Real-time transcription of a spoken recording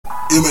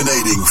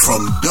Emanating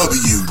from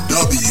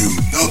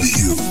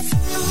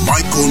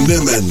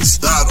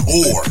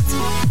www.michaelnimmons.org.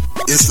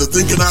 It's the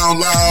Thinking Out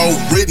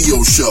Loud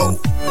radio show,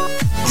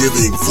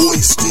 giving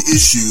voice to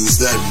issues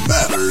that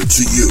matter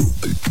to you.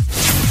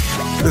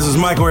 This is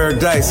Michael Eric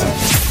Dyson.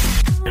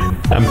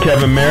 I'm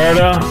Kevin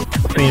Merida,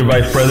 Senior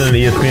Vice President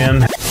of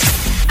ESPN.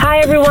 Hi,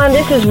 everyone.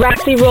 This is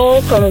Roxy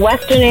Roll from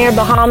Western Air,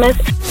 Bahamas.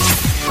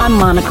 I'm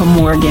Monica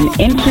Morgan,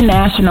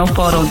 international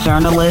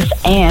photojournalist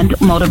and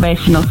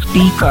motivational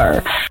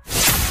speaker.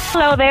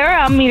 Hello there.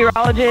 I'm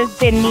meteorologist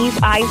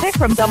Denise Isaac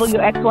from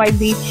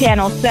WXYZ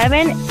Channel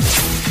 7.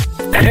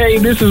 Hey,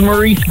 this is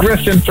Maurice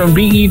Griffin from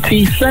BET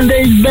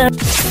Sunday's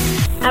Best.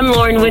 I'm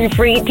Lauren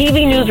Winfrey,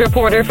 TV news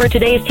reporter for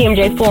today's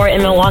TMJ4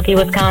 in Milwaukee,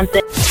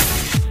 Wisconsin.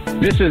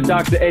 This is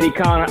Dr. Eddie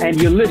Connor, and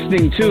you're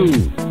listening to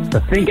the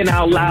Thinking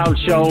Out Loud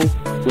show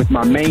with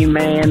my main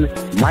man,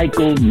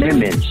 Michael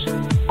Nimmons.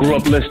 Grew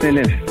up listening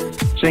and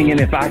singing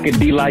If I Could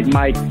Be Like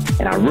Mike,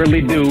 and I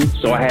really do,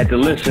 so I had to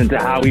listen to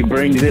how he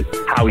brings it,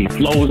 how he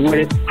flows with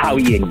it, how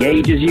he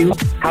engages you,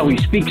 how he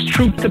speaks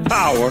truth to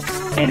power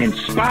and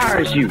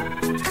inspires you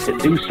to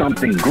do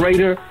something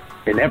greater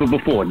than ever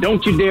before.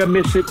 Don't you dare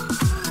miss it.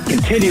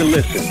 Continue to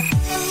listen.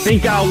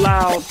 Think out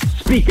loud,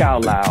 speak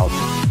out loud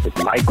with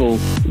Michael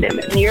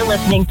Nimmons. You're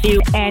listening to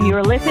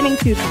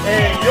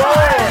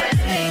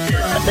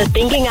the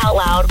Thinking Out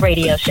Loud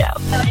radio show.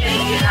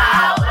 Thinking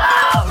Out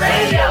Loud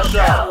radio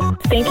show.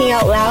 Thinking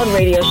Out Loud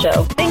radio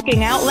show.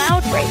 Thinking Out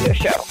Loud radio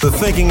show. The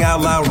Thinking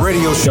Out Loud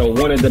radio show.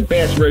 One of the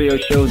best radio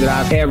shows that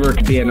I've ever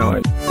been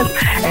on.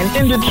 And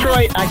in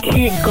Detroit, I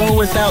can't go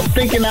without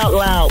Thinking Out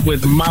Loud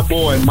with my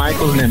boy,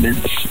 Michael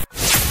Nimmons.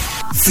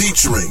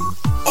 Featuring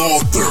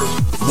author,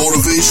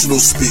 motivational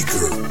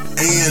speaker,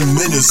 and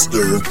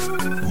minister,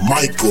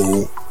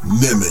 Michael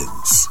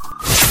Nimmons.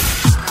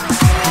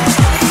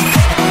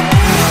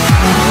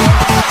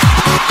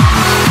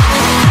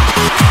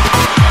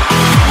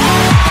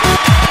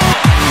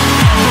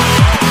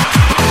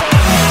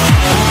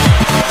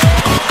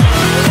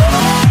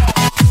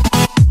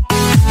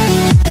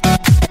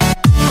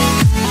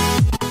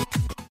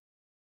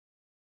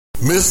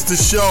 Miss the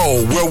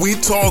show where we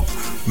talk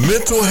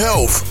mental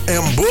health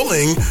and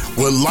bullying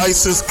with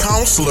licensed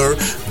counselor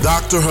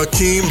Dr.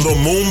 Hakeem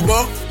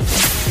Lumumba.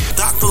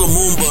 Dr.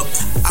 Lumumba,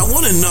 I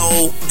want to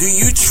know, do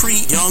you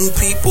treat young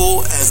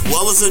people as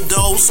well as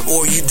adults,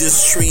 or you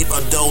just treat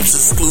adults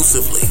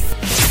exclusively?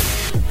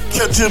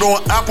 Catch it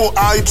on Apple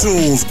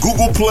iTunes,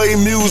 Google Play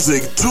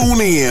Music,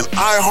 TuneIn,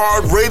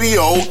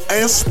 iHeartRadio,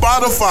 and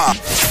Spotify.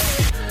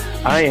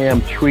 I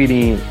am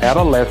treating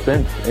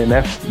adolescents, and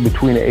that's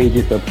between the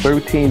ages of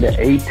 13 to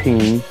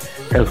 18,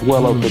 as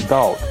well as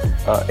adults,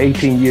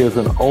 18 years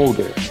and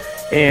older.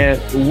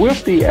 And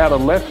with the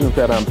adolescents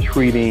that I'm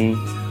treating,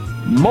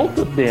 most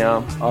of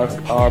them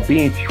are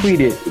being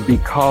treated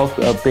because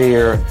of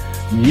their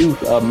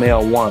use of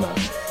marijuana.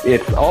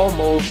 It's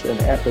almost an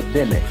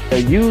epidemic. They're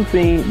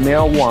using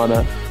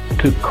marijuana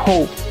to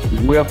cope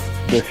with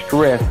the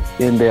stress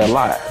in their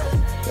lives.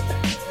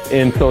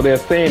 And so they're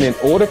saying, in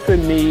order for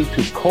me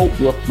to cope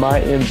with my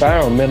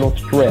environmental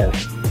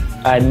stress,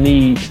 I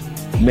need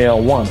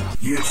marijuana.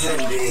 You're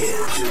tuned in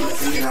to the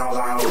Thinking Out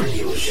Loud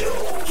radio show.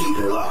 Keep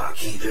it locked,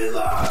 keep it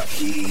locked,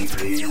 keep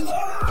it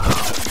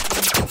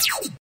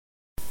locked.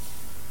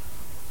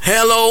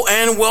 Hello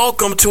and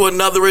welcome to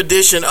another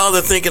edition of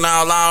the Thinking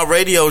Out Loud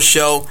radio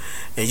show.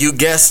 And you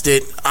guessed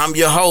it, I'm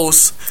your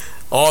host,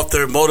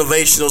 author,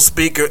 motivational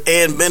speaker,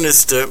 and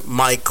minister,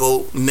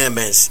 Michael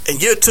Nimmons.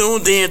 And you're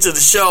tuned in to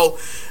the show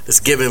that's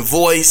giving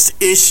voice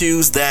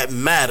issues that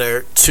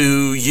matter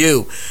to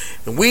you.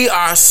 And we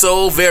are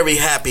so very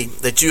happy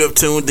that you have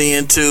tuned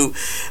in to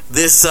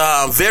this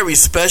very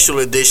special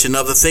edition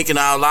of the Thinking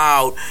Out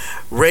Loud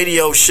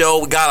radio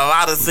show. We got a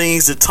lot of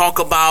things to talk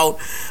about.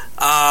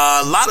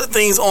 A lot of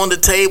things on the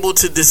table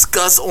to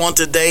discuss on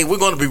today. We're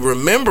going to be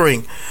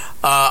remembering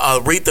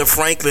Aretha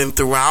Franklin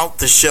throughout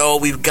the show.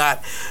 We've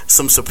got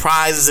some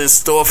surprises in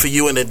store for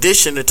you, in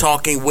addition to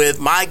talking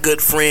with my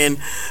good friend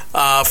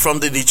from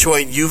the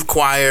Detroit Youth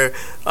Choir,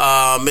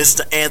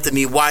 Mr.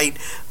 Anthony White,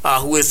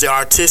 who is the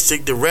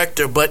artistic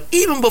director. But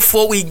even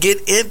before we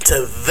get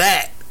into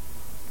that,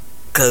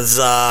 because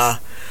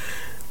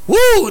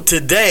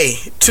today,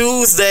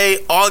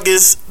 Tuesday,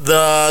 August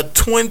the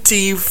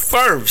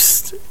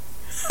 21st,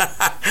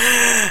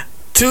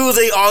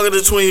 Tuesday,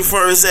 August the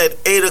 21st at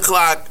 8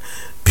 o'clock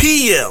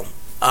p.m.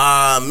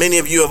 Many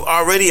of you have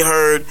already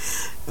heard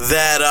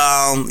that,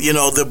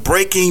 the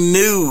breaking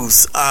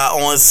news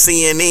on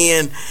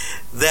CNN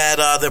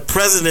that the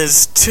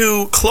president's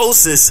two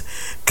closest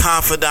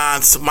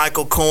confidants,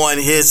 Michael Cohen,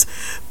 his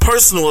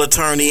personal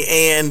attorney,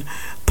 and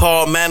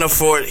Paul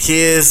Manafort,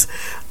 his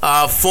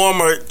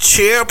former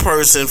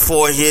chairperson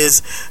for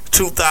his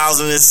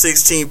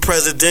 2016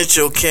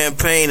 presidential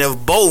campaign,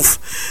 have both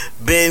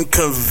been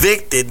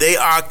convicted. They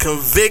are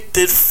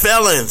convicted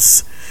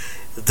felons.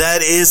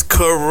 That is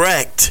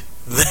correct.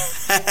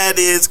 That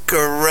is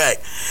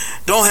correct.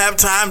 Don't have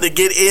time to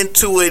get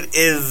into it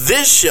in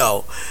this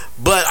show,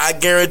 but I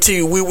guarantee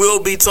you we will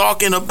be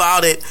talking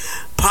about it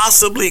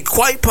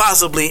quite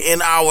possibly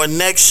in our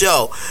next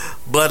show.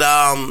 But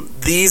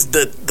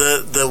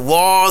the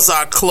walls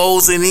are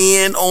closing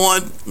in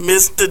on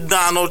Mr.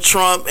 Donald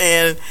Trump,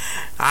 and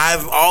I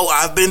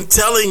have been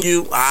telling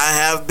you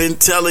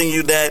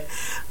that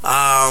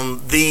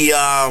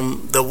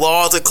the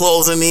walls are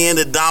closing in,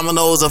 the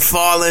dominoes are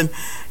falling,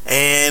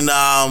 and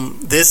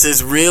this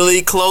is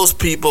really close,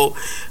 people.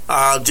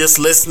 Just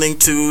listening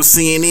to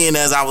CNN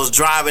as I was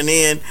driving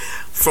in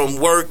from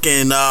work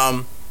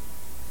and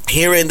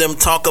hearing them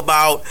talk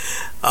about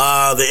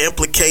the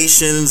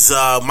implications.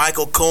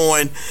 Michael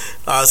Cohen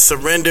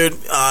surrendered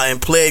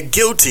and pled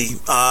guilty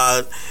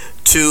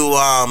to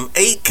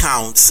 8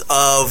 counts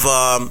of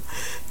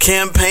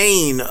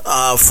campaign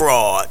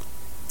fraud.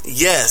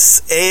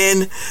 Yes,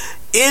 and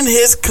in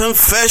his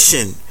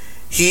confession,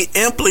 he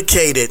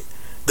implicated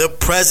the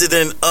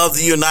President of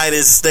the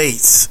United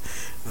States.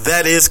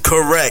 That is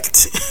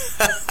correct.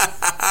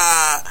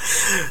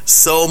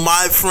 So,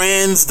 my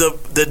friends,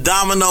 the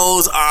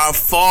dominoes are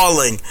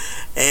falling,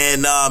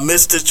 and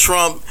Mr.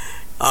 Trump,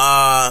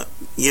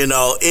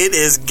 it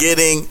is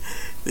getting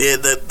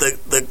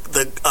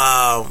the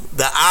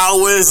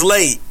hour is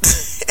late,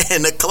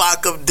 and the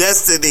clock of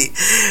destiny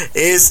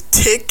is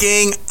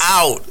ticking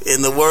out,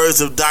 in the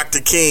words of Dr.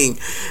 King.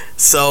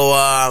 So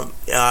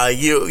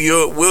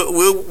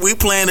we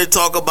plan to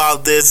talk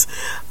about this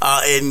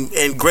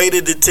in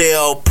greater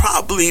detail,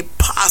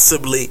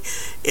 possibly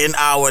in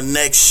our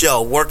next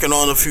show. Working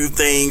on a few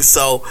things,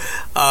 so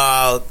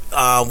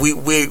we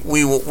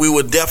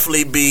will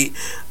definitely be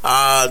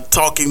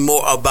talking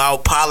more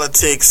about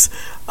politics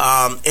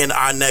in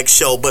our next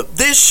show. But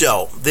this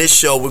show,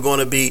 we're going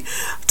to be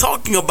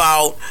talking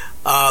about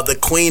the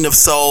Queen of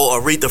Soul,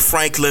 Aretha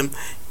Franklin,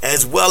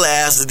 as well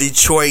as the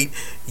Detroit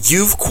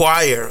Youth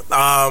Choir.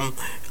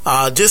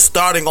 Just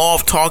starting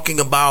off talking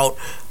about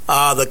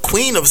the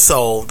Queen of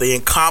Soul, the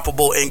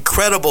incomparable,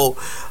 incredible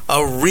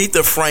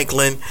Aretha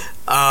Franklin.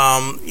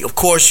 Of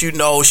course, she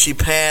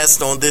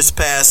passed on this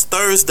past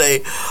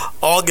Thursday,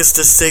 August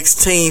the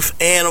 16th,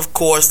 and of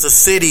course the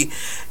city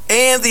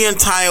and the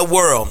entire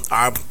world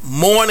are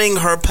mourning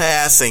her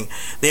passing.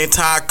 The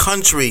entire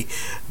country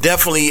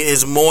definitely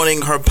is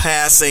mourning her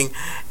passing,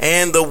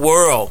 and the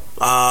world.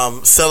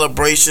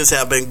 Celebrations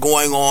have been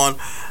going on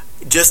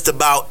just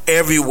about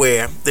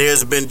everywhere.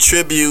 There's been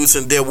tributes,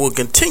 and there will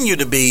continue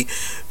to be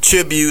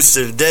tributes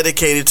that are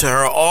dedicated to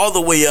her all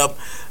the way up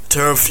to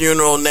her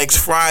funeral next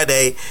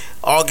Friday,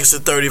 August the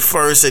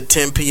 31st at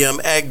 10 p.m.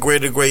 at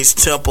Greater Grace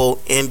Temple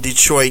in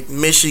Detroit,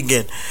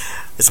 Michigan.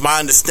 It's my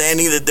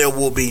understanding that there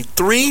will be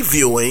 3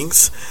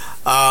 viewings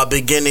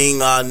beginning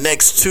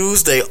next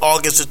Tuesday,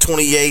 August the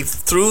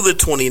 28th through the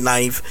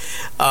 29th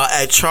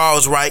at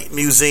Charles Wright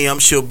Museum.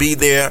 She'll be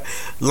there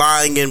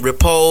lying in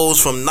repose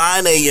from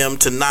 9 a.m.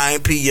 to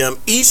 9 p.m.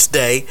 each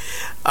day,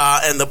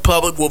 and the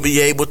public will be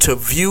able to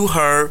view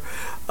her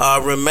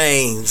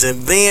remains.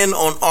 And then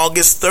on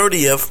August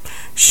 30th,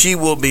 she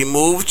will be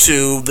moved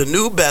to the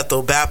New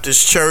Bethel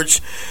Baptist Church,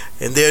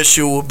 and there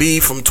she will be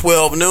from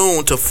 12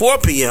 noon to 4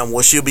 p.m.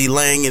 where she'll be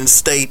laying in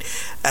state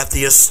at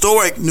the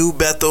historic New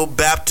Bethel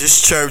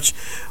Baptist Church,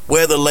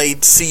 where the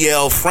late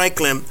C.L.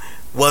 Franklin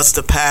was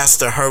the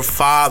pastor, her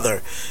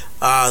father.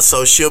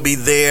 So she'll be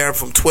there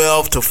from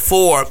 12 to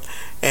 4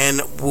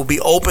 and will be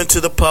open to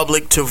the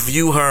public to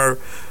view her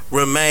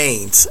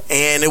remains.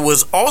 And it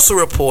was also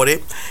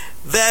reported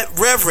that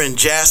Reverend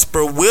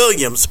Jasper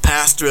Williams,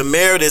 pastor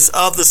emeritus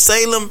of the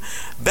Salem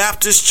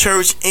Baptist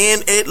Church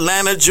in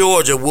Atlanta,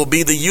 Georgia, will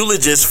be the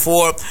eulogist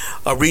for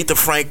Aretha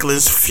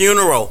Franklin's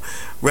funeral.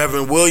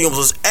 Reverend Williams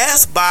was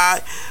asked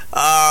by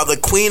the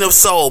Queen of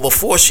Soul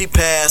before she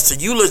passed to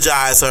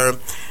eulogize her,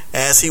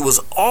 as he was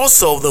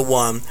also the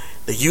one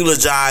to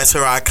eulogize her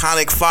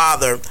iconic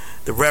father,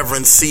 the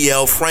Reverend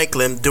C.L.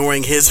 Franklin,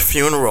 during his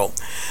funeral.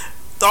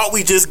 Thought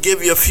we'd just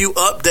give you a few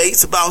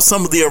updates about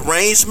some of the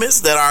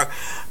arrangements that are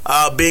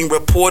being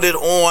reported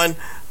on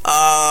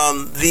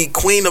the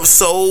Queen of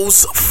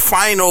Soul's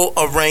final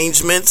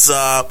arrangements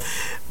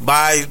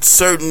by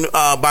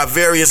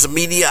various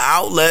media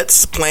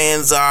outlets.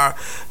 Plans are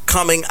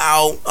coming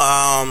out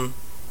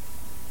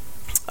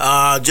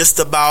just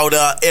about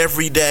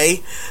every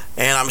day,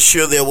 and I'm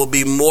sure there will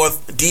be more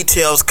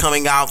details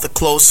coming out the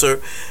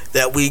closer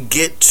that we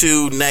get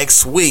to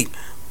next week.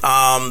 There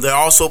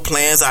are also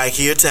plans, I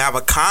hear, to have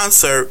a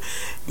concert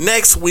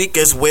next week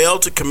as well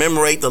to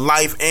commemorate the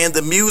life and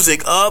the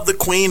music of the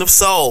Queen of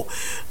Soul.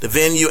 The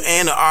venue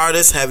and the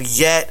artists have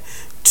yet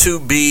to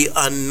be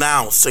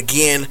announced.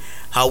 Again,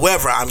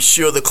 however, I'm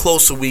sure the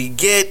closer we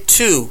get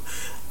to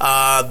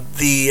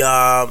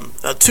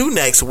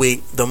next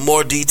week, the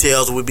more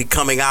details will be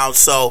coming out.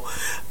 So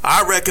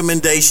our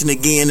recommendation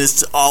again is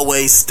to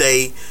always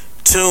stay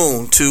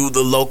tuned to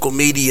the local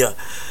media.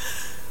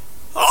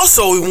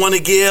 Also, we want to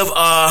give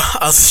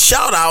a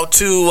shout out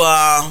to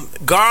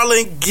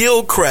Garland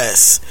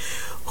Gilchrist,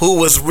 who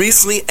was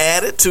recently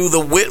added to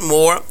the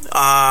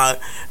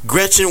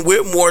Gretchen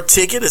Whitmore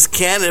ticket as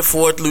candidate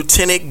for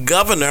Lieutenant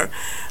Governor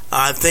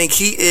I think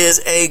he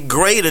is a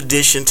great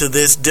addition to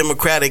this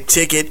Democratic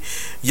ticket.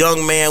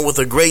 Young man with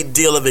a great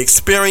deal of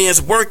experience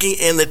working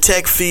in the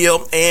tech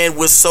field and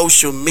with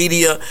social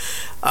media.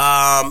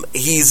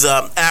 He's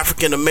an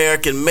African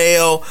American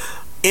male,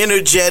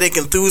 energetic,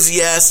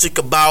 enthusiastic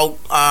about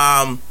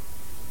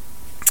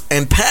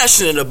and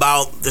passionate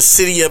about the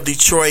city of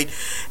Detroit,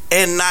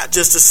 and not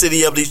just the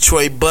city of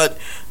Detroit, but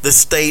the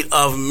state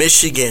of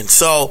Michigan.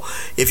 So,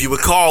 if you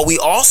recall, we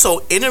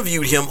also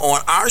interviewed him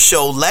on our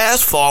show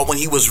last fall when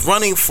he was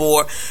running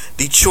for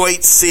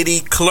Detroit City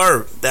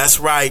Clerk. That's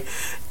right.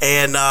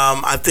 And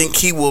I think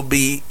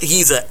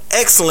he's an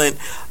excellent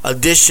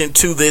addition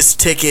to this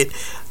ticket.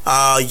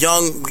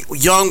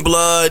 Young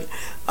blood,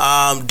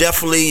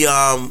 definitely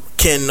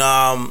can,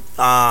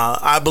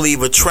 I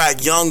believe,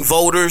 attract young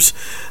voters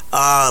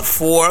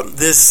for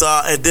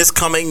this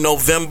coming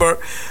November.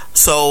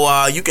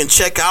 So you can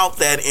check out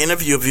that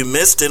interview if you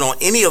missed it on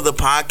any of the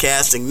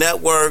podcasting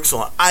networks,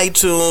 on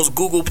iTunes,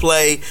 Google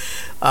Play,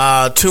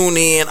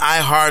 TuneIn,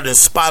 iHeart, and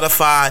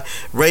Spotify,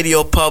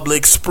 Radio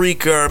Public,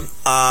 Spreaker,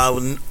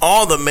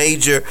 all the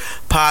major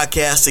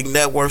podcasting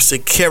networks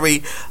that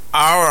carry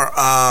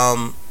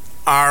our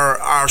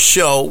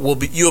show.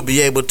 You'll be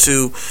able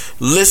to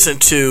listen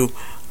to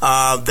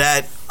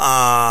that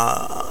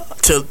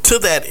to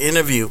that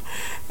interview.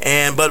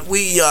 But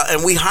we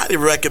highly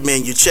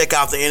recommend you check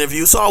out the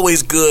interview. It's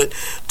always good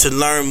to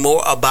learn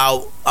more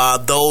about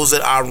those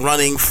that are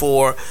running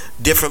for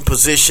different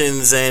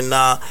positions, and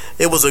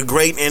it was a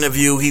great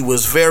interview. He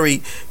was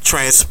very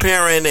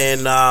transparent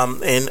and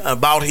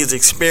about his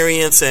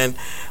experience, and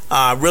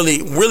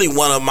really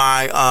one of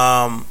my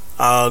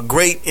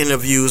great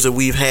interviews that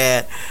we've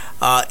had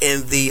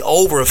in the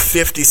over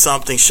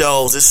 50-something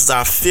shows. This is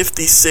our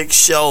 56th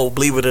show,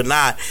 believe it or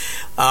not.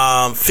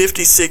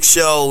 56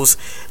 shows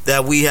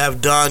that we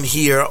have done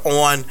here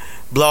on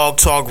Blog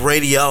Talk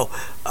Radio.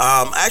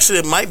 Actually,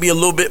 it might be a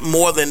little bit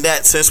more than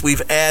that since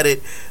we've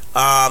added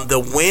the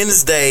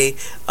Wednesday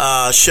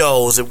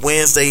shows.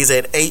 Wednesdays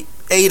at 8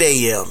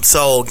 a.m.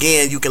 So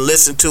again, you can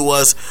listen to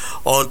us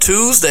on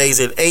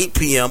Tuesdays at 8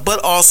 p.m.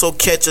 but also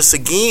catch us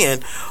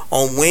again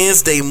on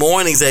Wednesday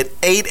mornings at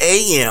 8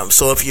 a.m.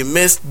 So if you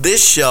missed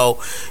this show,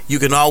 you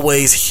can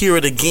always hear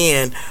it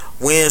again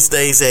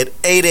Wednesdays at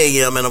 8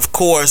 a.m. And of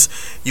course,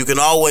 you can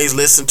always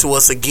listen to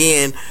us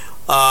again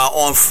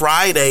on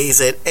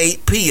Fridays at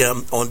 8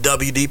 p.m. on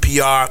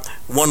WDPR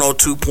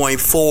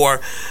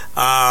 102.4,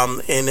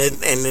 and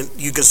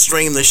you can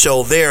stream the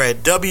show there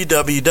at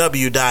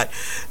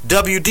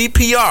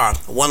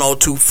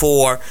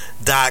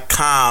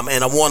www.wdpr1024.com.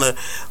 And I want to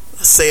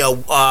say a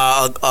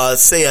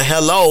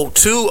hello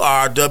to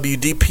our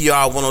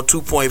WDPR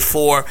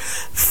 102.4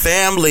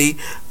 family.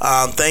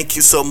 Thank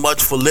you so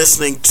much for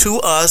listening to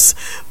us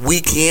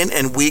week in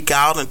and week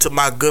out, and to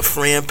my good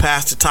friend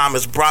Pastor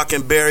Thomas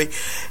Brockenberry.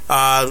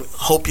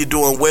 Hope you're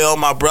doing well,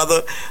 my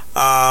brother.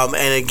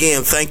 And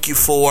again, thank you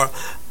for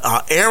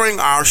airing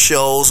our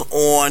shows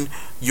on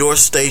your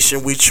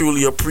station. We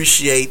truly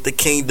appreciate the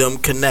Kingdom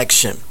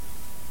Connection.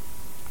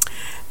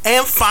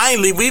 And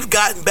finally, we've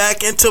gotten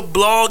back into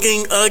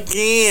blogging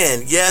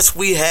again. Yes,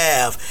 we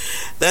have.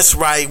 That's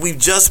right. We've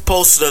just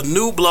posted a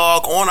new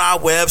blog on our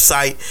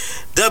website,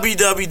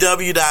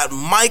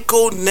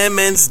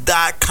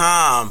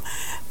 www.michaelnimmons.com,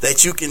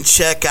 that you can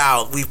check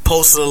out. We've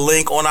posted a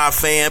link on our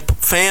fan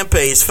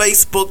page,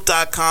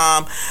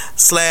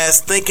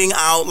 facebook.com/Thinking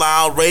Out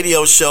Loud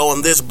Radio Show,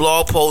 and this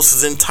blog post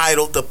is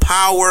entitled The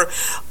Power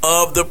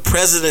of the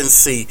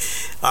Presidency.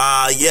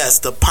 Yes,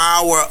 the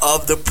power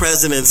of the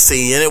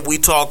presidency. In it, we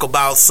talk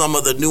about some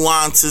of the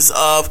nuances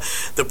of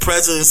the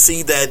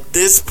presidency that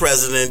this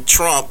President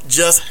Trump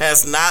just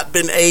has not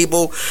been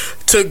able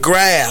to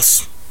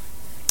grasp.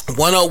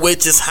 One of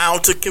which is how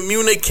to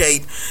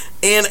communicate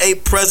in a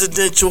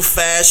presidential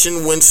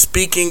fashion when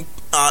speaking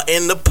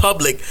in the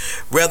public,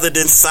 rather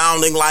than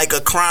sounding like a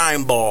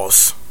crime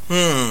boss.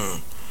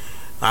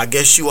 I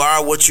guess you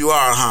are what you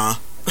are, huh?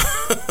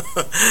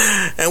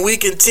 And we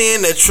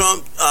contend that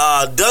Trump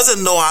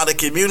doesn't know how to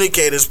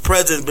communicate as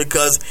president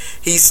because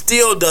he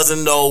still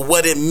doesn't know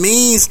what it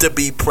means to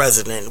be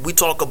president. We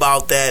talk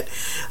about that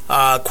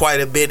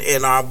quite a bit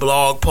in our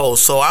blog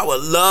post. So I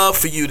would love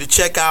for you to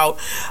check out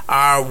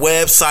our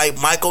website,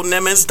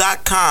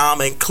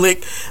 michaelnimmons.com, and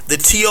click the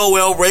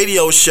TOL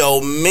Radio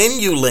Show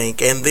menu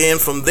link. And then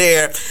from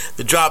there,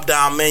 the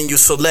drop-down menu,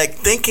 select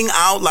Thinking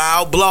Out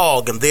Loud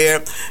Blog. And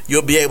there,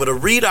 you'll be able to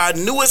read our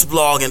newest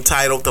blog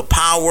entitled The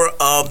Power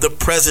of the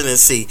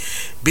Presidency.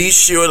 Be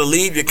sure to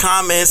leave your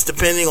comments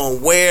depending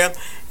on where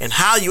and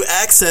how you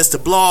access the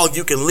blog.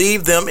 You can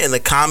leave them in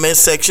the comment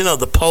section of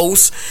the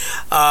post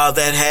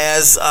that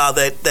has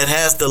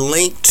the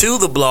link to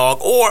the blog,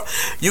 or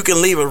you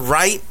can leave it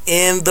right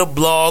in the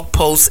blog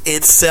post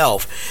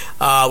itself.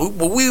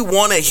 We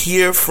want to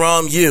hear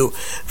from you.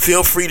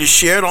 Feel free to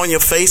share it on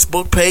your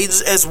Facebook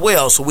pages as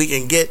well, so we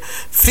can get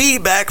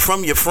feedback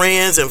from your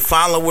friends and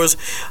followers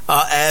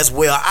as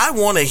well. I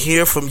want to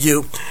hear from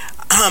you.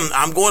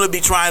 I'm going to be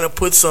trying to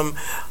put some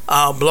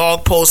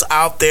blog posts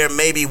out there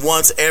maybe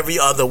once every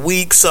other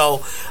week.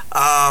 So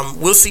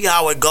we'll see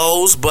how it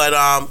goes. But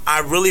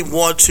I really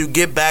want to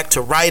get back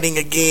to writing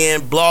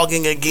again,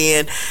 blogging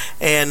again,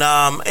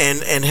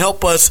 and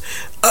help us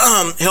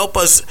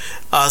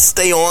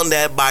stay on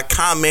that by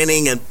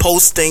commenting and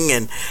posting,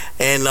 and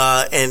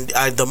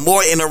the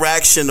more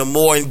interaction, the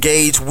more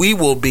engaged we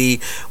will be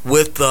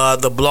with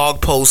the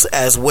blog posts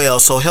as well.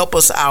 So help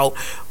us out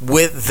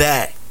with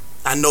that.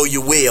 I know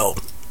you will.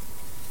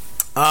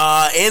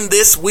 In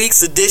this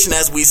week's edition,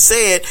 as we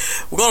said,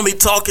 we're going to be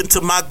talking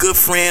to my good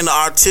friend,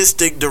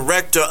 artistic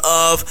director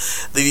of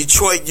the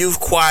Detroit Youth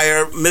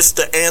Choir,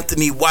 Mr.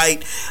 Anthony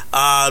White.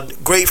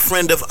 Great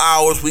friend of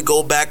ours. We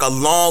go back a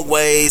long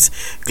ways.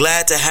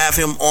 Glad to have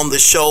him on the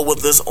show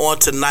with us on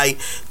tonight,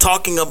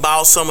 talking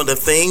about some of the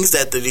things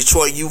that the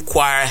Detroit Youth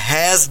Choir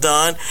has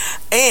done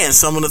and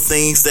some of the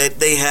things that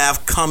they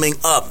have coming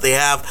up. They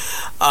have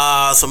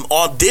some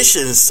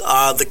auditions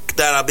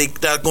that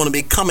are going to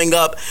be coming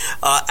up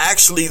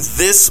actually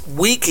this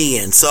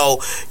weekend.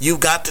 So you've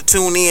got to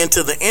tune in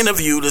to the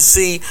interview to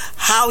see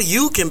how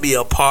you can be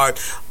a part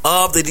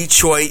of the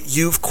Detroit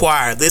Youth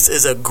Choir. This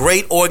is a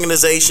great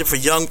organization for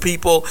young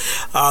people.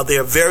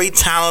 They're very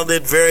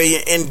talented,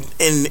 very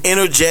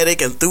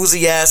energetic,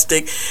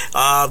 enthusiastic.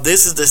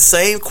 This is the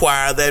same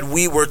choir that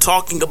we were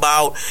talking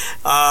about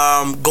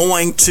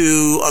going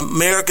to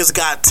America's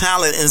Got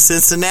Talent in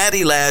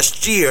Cincinnati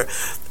last year,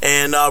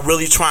 and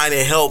really trying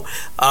to help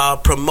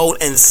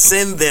promote and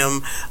send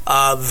them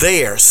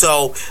there.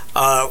 So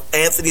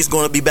Anthony's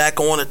going to be back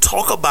on to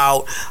talk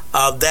about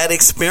that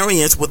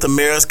experience with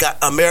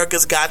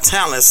America's Got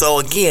Talent. So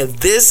again,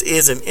 this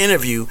is an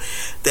interview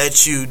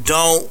that you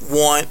don't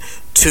want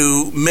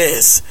to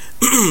miss.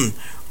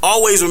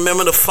 Always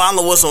remember to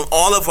follow us on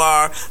all of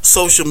our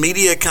social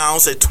media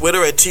accounts, at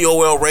Twitter at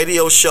TOL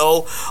Radio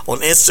Show,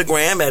 on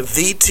Instagram at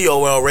The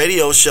TOL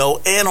Radio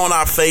Show, and on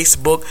our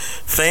Facebook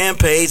fan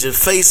page at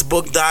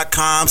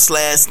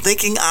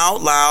facebook.com/Thinking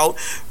Out Loud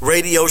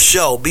Radio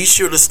Show. Be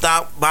sure to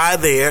stop by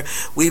there.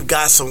 We've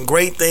got some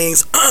great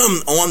things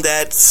on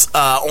that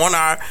on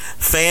our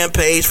fan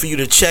page for you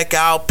to check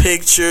out,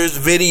 pictures,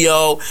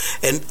 video,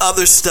 and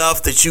other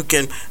stuff that you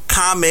can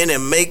comment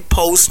and make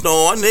posts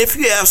on. And if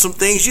you have some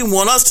things you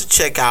want us to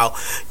check out,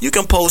 you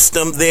can post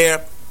them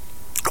there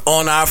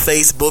on our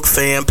Facebook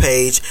fan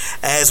page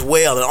as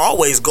well. And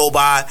always go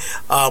by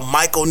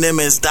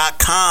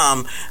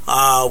michaelnimmons.com.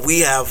 We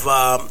have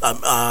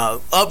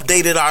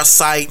updated our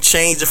site,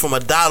 changed it from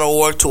a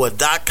 .org to a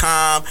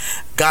 .com.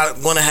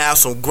 Going to have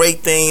some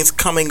great things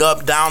coming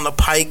up down the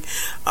pike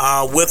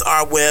with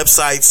our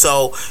website.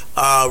 So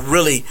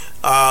really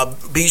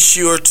be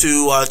sure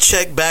to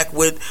check back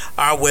with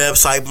our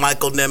website,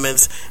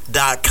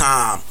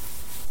 michaelnimmons.com.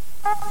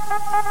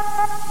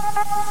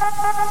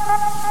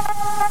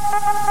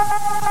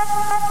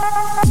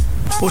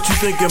 What you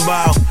thinking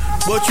about?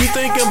 What you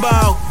thinking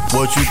about?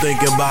 What you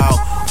thinking about?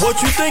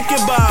 What you thinking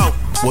about?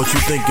 What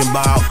you thinking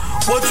about?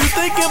 What you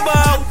thinking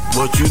about?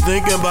 What you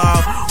thinking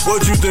about?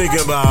 What you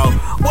thinking about?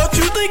 What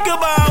you think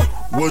about?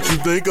 What you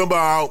think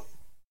about?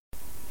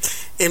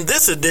 In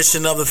this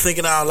edition of the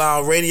Thinking Out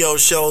Loud radio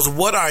shows,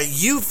 What Are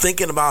You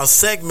Thinking About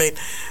segment,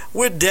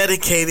 we're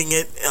dedicating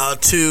it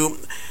to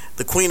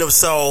the Queen of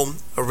Soul,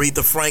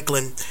 Aretha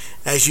Franklin.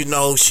 As you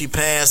know, she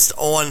passed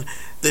on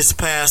this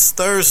past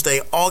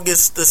Thursday,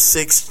 August the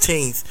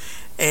 16th.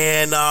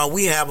 And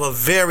we have a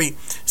very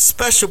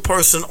special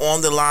person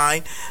on the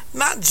line,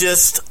 not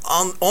just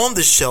on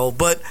the show,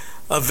 but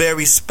a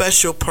very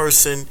special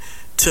person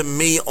to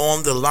me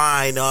on the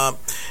line.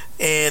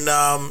 And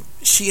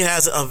she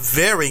has a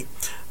very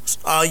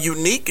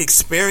unique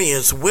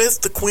experience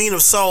with the Queen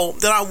of Soul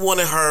that I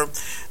wanted her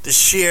to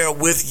share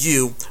with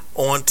you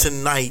on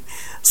tonight.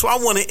 So I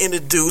want to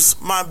introduce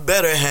my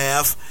better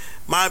half,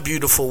 my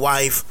beautiful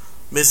wife,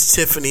 Miss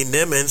Tiffany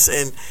Nimmons,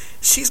 and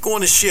she's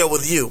going to share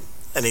with you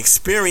an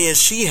experience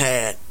she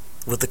had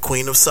with the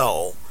Queen of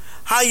Soul.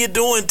 How you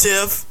doing,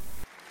 Tiff?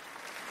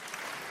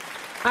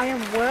 I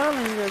am well,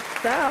 and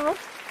yourself?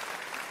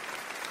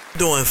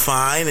 Doing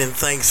fine, and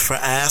thanks for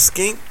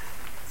asking.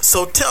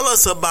 So tell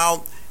us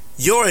about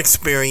your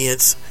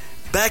experience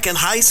back in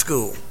high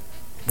school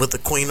with the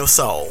Queen of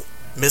Soul,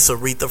 Miss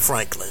Aretha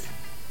Franklin.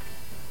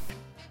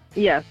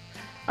 Yes.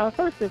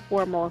 First and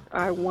foremost,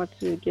 I want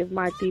to give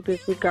my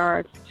deepest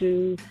regards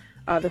to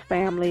the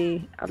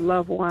family,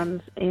 loved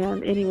ones,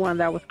 and anyone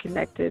that was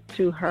connected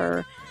to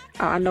her.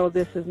 I know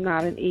this is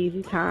not an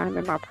easy time,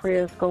 and my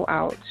prayers go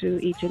out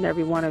to each and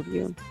every one of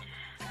you.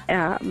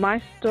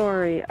 My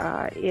story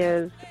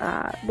is,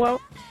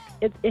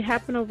 it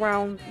happened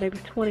around maybe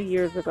 20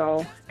 years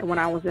ago when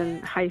I was in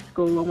high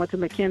school. I went to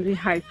McKenzie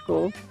High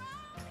School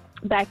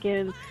back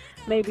in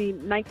maybe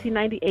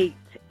 1998.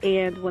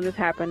 And when this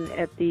happened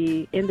at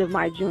the end of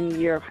my junior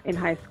year in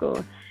high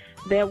school,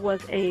 there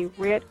was a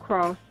Red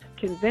Cross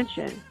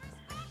convention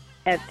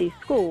at the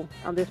school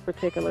on this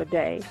particular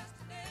day.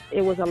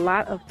 It was a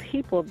lot of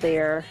people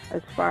there,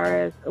 as far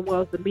as,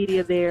 well, the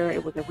media there.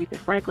 It was Aretha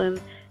Franklin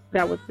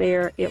that was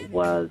there. It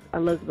was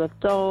Elizabeth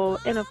Dole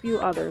and a few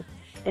others.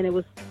 and it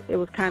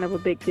was kind of a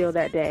big deal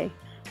that day.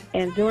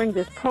 And during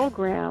this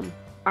program,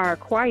 our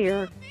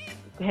choir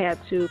had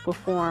to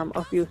perform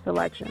a few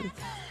selections,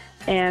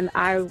 and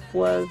I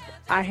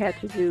had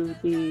to do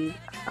the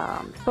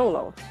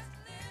solos.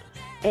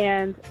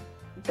 And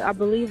I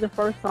believe the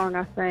first song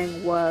I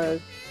sang was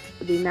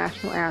the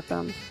national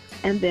anthem,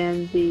 and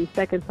then the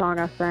second song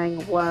I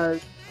sang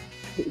was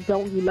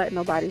 "Don't You Let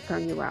Nobody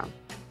Turn You Around."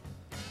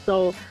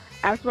 So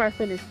after I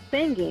finished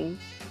singing,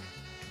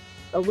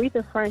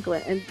 Aretha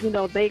Franklin, and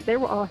they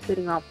were all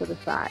sitting off to the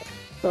side.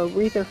 So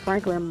Aretha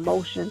Franklin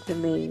motioned to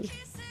me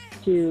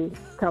to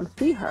come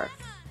see her.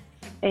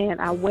 And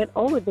I went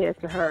over there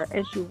to her,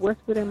 and she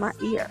whispered in my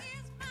ear.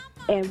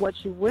 And what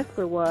she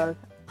whispered was,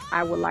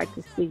 "I would like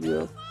to see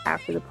you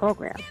after the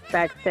program,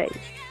 backstage."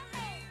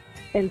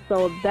 And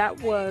so that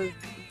was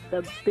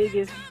the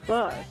biggest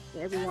buzz.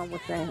 Everyone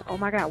was saying, "Oh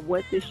my God,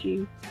 what did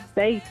she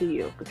say to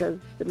you?" Because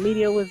the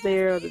media was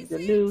there, the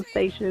news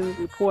stations,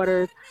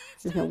 reporters.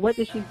 They said, "What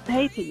did she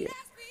say to you?"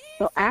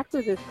 So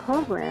after this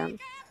program,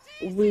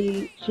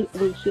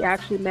 she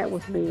actually met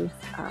with me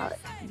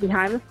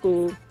behind the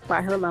school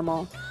by her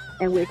limo,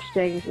 and we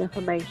exchanged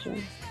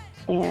information.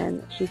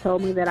 And she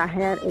told me that I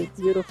had a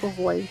beautiful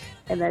voice,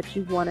 and that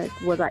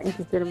was I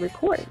interested in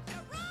recording.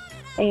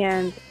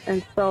 And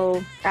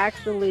so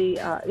actually,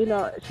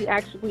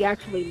 we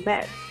actually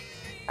met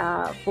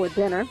for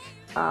dinner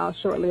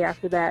shortly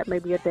after that,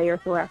 maybe a day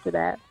or so after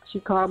that. She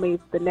called me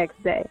the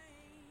next day,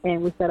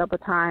 and we set up a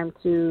time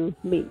to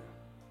meet.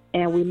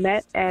 And we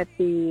met at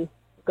the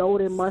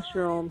Golden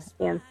Mushroom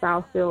in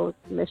Southfield,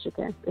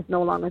 Michigan. It's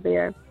no longer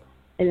there.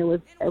 And it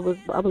was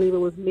I believe it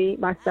was me,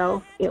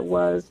 myself, it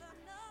was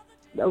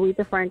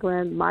Aretha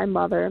Franklin, my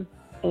mother,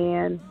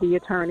 and the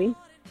attorney.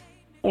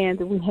 And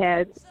we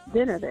had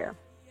dinner there.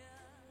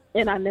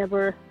 And I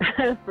never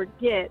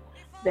forget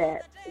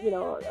that,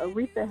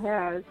 Aretha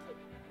has,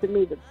 to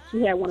me,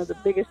 she had one of the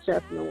biggest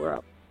chests in the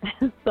world.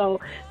 So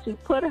she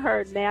put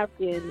her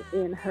napkin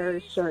in her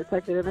shirt,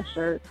 tucked it in her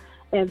shirt,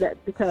 and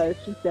that because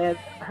she said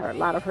a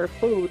lot of her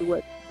food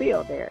would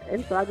spill there.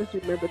 And so I just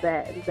remember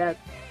that, and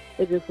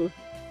it just was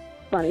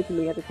funny to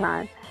me at the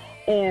time.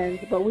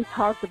 But we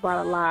talked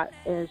about a lot,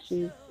 and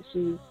she's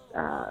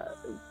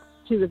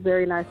a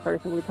very nice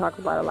person. We talked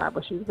about a lot,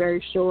 but she's very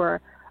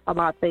sure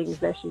about things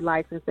that she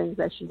likes and things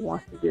that she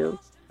wants to do.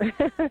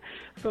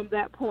 From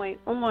that point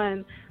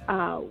on,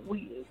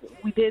 we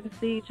didn't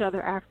see each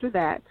other after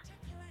that.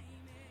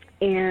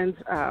 And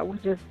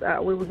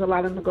there was a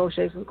lot of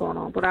negotiations going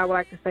on. But I would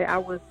like to say I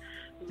was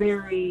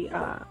very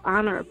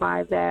honored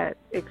by that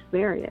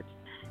experience.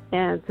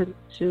 And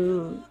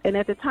and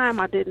at the time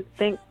I didn't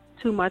think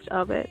too much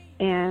of it.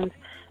 And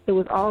it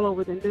was all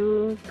over the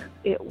news.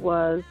 It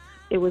was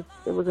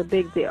a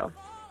big deal.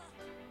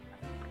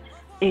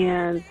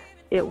 And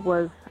it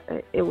was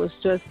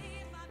just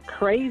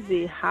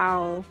crazy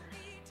how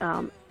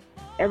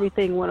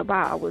everything went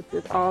about. I was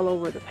just all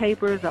over the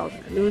papers. I was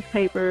in the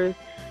newspapers.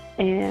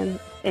 And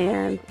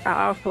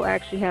I also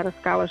actually had a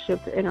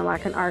scholarship to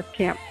Interlochen Arts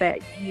Camp that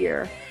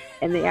year,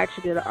 and they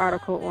actually did an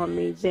article on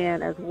me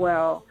then as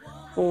well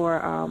for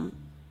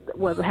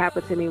what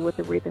happened to me with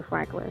Aretha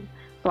Franklin.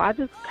 So I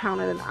just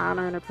counted an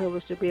honor and a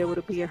privilege to be able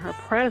to be in her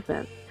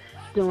presence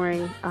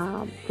during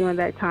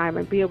that time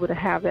and be able to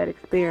have that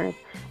experience.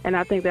 And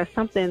I think that's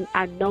something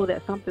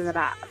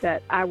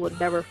that I would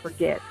never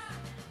forget,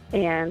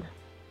 and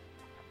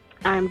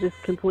I'm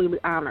just completely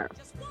honored.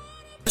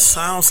 It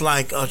sounds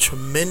like a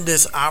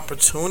tremendous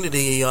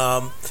opportunity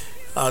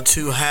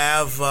to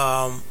have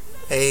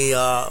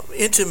a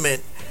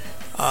intimate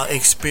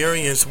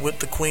experience with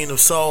the Queen of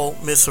Soul,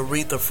 Miss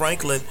Aretha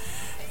Franklin.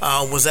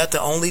 Was that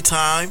the only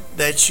time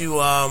that you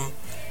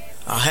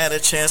had a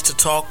chance to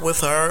talk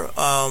with her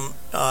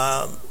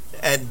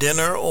at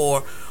dinner,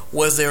 or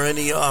was there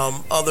any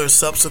other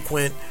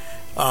subsequent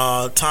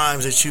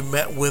times that you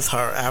met with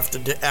her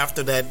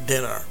after that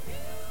dinner?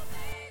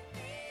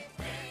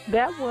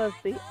 That was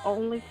the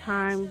only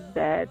time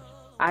that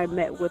I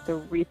met with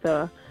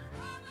Aretha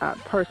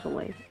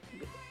personally.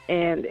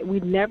 And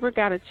we never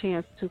got a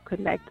chance to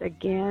connect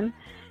again.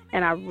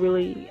 And I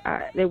really,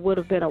 it would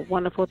have been a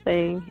wonderful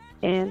thing.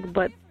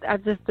 But I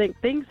just think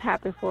things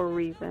happen for a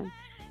reason,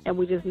 and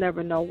we just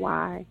never know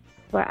why.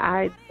 But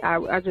I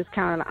just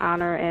count it an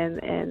honor,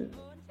 and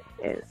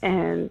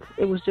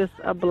it was just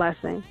a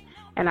blessing.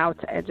 And I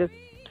just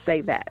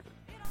say that.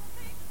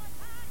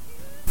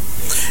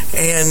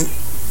 And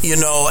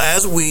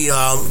as we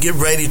get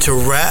ready to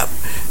wrap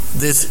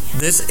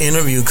this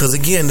interview, because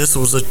again, this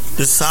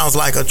sounds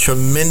like a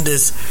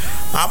tremendous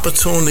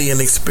opportunity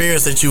and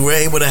experience that you were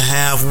able to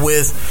have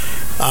with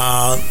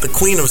the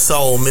Queen of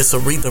Soul, Miss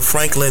Aretha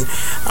Franklin.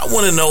 I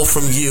want to know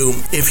from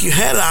you, if you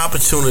had an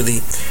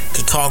opportunity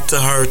to talk to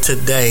her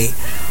today,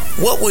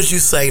 what would you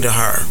say to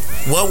her?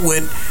 What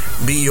would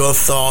be your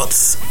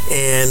thoughts,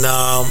 and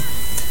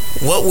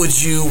what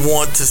would you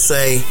want to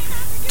say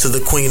to the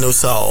Queen of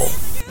Soul?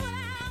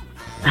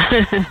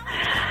 I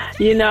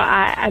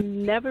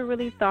never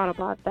really thought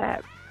about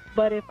that.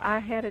 But if I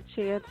had a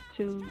chance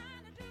to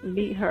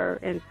meet her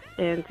and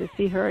to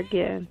see her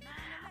again,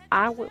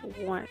 I would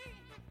want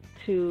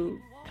to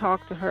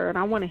talk to her, and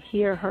I want to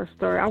hear her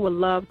story. I would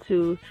love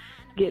to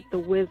get the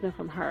wisdom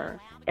from her,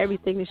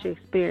 everything that she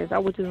experienced. I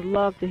would just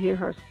love to hear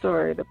her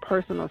story, the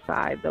personal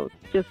side, though,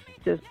 just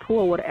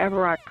pull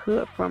whatever I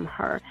could from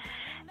her.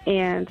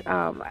 And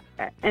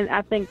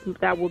I think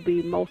that would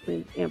be most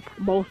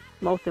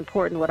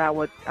important. What I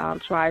would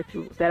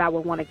that I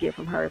would want to get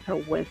from her is her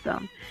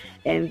wisdom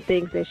and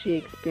things that she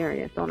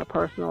experienced on a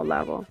personal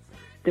level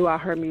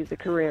throughout her music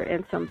career,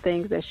 and some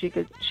things that she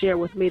could share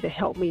with me to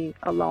help me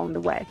along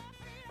the way.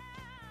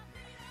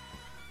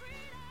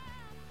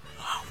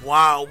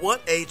 Wow,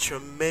 what a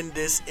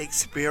tremendous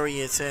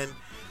experience. And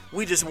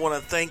we just want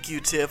to thank you,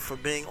 Tiff, for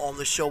being on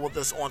the show with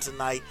us on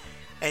tonight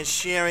and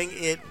sharing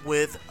it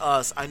with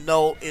us. I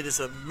know it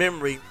is a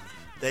memory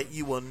that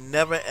you will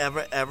never,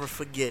 ever, ever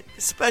forget,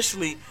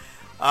 especially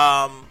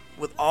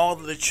with all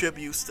of the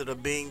tributes that are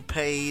being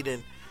paid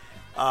and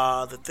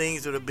the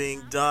things that are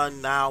being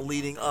done now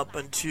leading up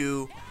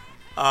into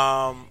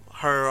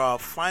her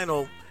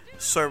final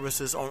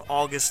services on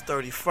August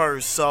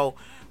 31st. So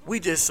we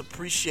just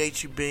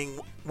appreciate you being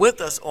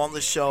with us on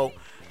the show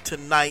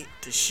tonight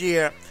to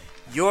share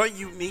your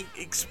unique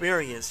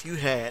experience you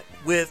had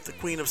with the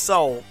Queen of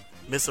Soul,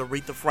 Miss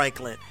Aretha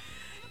Franklin.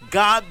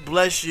 God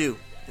bless you,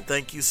 and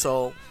thank you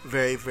so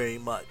very, very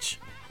much.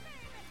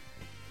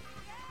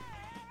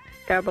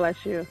 God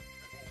bless you.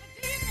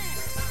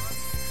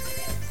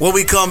 When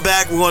we come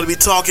back, we're going to be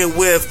talking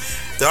with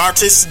the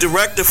artistic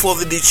director for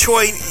the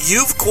Detroit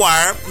Youth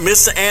Choir,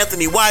 Mr.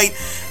 Anthony White,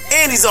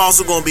 and he's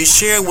also going to be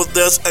sharing with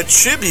us a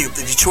tribute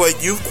the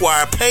Detroit Youth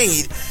Choir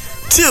paid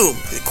to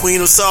the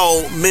Queen of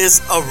Soul, Miss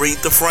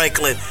Aretha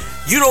Franklin.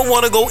 You don't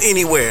want to go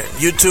anywhere.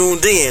 You're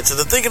tuned in to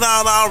the Thinking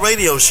Out Loud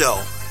radio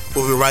show.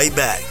 We'll be right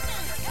back.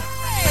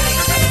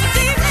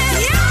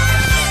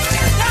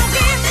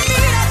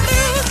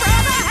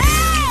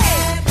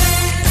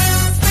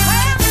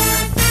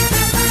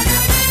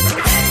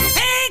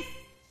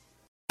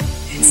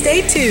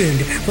 Stay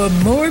tuned for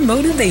more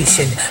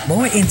motivation,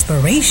 more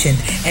inspiration,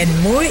 and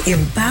more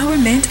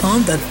empowerment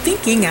on the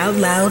Thinking Out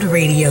Loud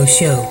radio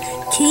show.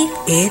 Keep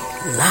it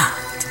locked.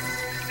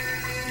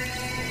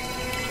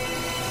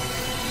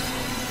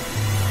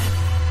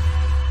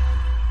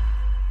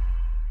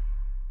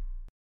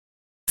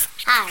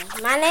 Hi,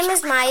 my name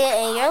is Maya,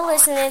 and you're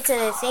listening to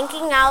the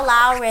Thinking Out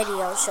Loud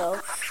radio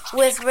show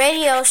with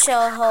radio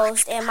show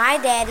host and my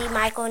daddy,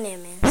 Michael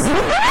Nimmons.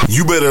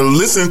 You better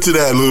listen to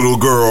that little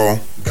girl.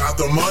 Got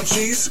the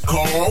munchies?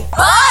 Call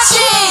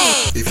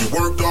Munchie! If you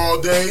worked all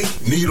day,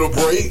 need a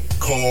break?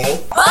 Call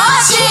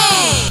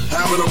Munchie!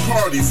 Having a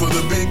party for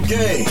the big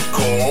game?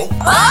 Call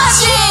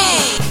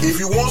Munchie! If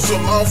you want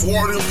some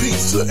mouth-watering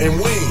pizza and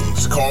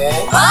wings?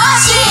 Call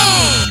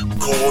Munchie!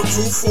 Call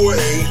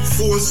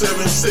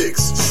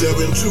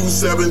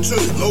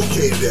 248-476-7272.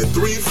 Located at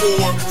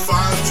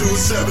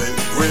 34527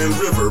 Grand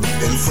River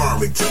in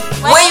Farmington.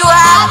 When you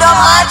have the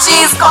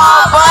munchies,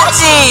 call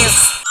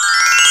Munchies!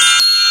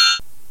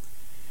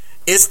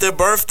 It's their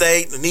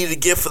birthday. They need a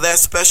gift for that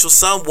special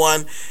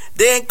someone.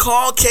 Then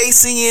call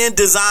KCN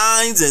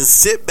Designs and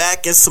sit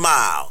back and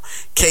smile.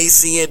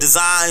 KCN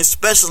Designs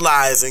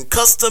specialize in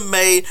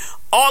custom-made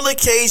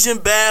all-occasion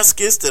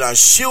baskets that are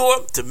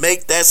sure to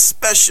make that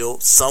special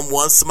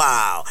someone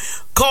smile.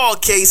 Call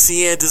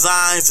KCN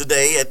Designs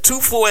today at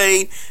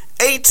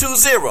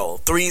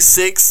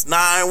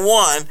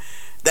 248-820-3691.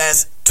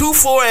 That's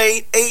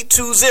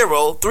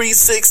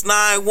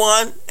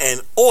 248-820-3691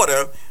 and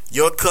order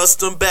your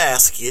custom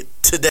basket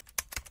today.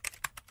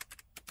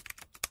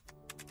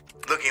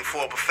 Looking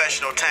for a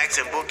professional tax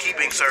and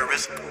bookkeeping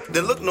service?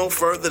 Then look no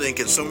further than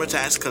Consumer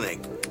Tax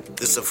Connect.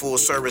 This is a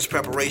full-service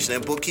preparation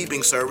and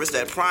bookkeeping service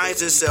that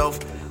prides itself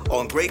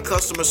on great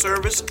customer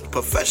service,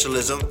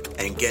 professionalism,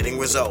 and getting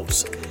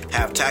results.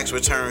 Have tax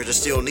returns that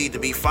still need to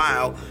be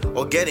filed,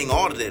 or getting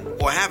audited,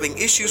 or having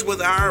issues with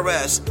the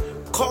IRS?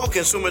 Call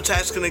Consumer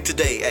Tax Connect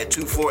today at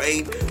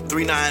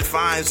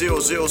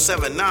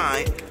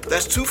 248-395-0079.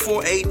 That's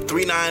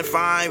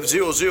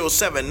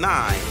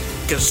 248-395-0079.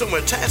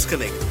 Consumer Tax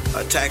Connect,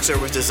 a tax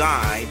service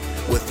designed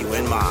with you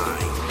in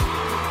mind.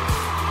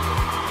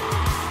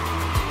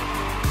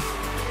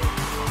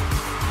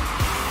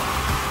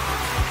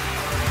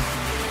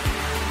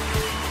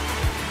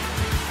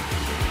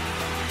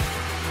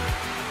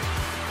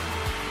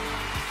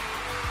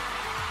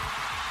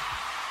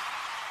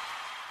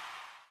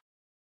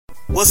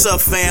 What's up,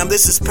 fam?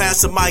 This is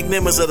Pastor Mike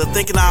Nimmons of the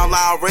Thinking Out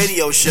Loud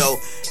radio show.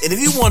 And if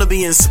you want to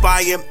be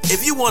inspired,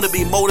 if you want to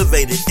be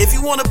motivated, if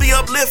you want to be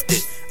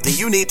uplifted, then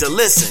you need to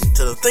listen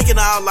to the Thinking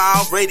Out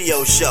Loud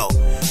radio show.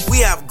 We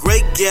have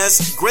great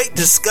guests, great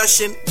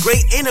discussion,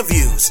 great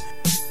interviews,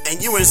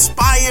 and you're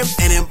inspired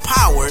and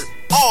empowered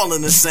all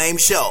in the same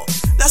show.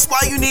 That's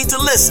why you need to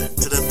listen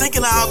to the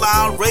Thinking Out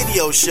Loud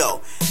radio show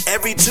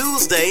every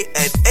Tuesday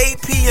at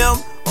 8 p.m.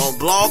 on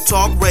Blog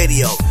Talk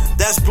Radio.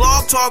 That's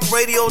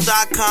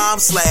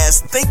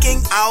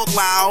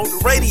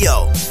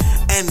blogtalkradio.com/thinkingoutloudradio.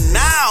 And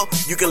now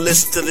you can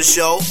listen to the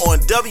show on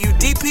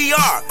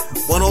WDPR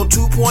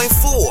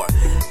 102.4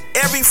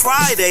 every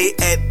Friday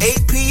at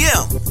 8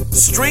 p.m.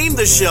 Stream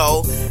the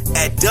show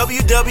at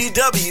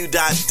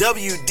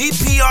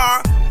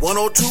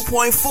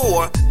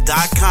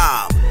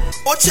www.wdpr102.4.com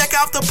or check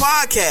out the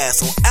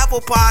podcast on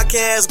Apple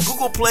Podcasts,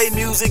 Google Play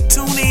Music,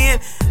 TuneIn,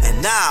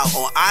 and now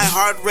on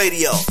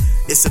iHeartRadio.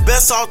 It's the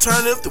best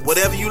alternative to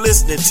whatever you're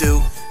listening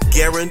to,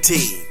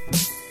 guaranteed.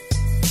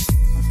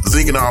 The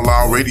Thinking Out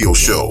Loud radio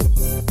show,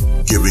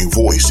 giving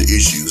voice to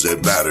issues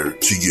that matter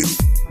to you.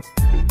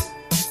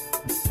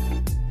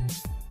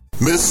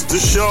 Mr.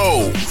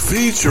 Show,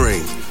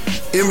 featuring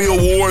Emmy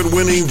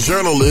Award-winning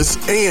journalist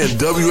and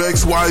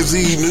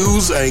WXYZ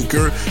news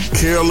anchor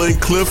Carolyn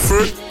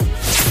Clifford.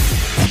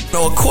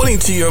 Now, according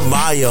to your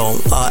bio,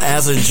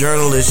 as a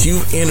journalist,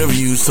 you've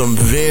interviewed some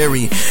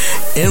very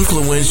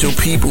influential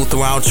people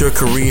throughout your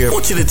career. I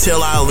want you to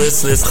tell our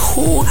listeners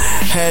who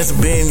has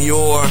been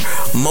your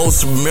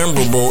most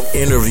memorable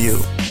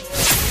interview.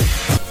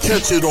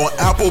 Catch it on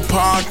Apple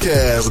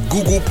Podcasts,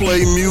 Google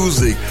Play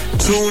Music,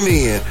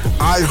 TuneIn,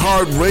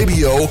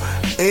 iHeartRadio,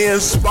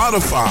 and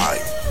Spotify.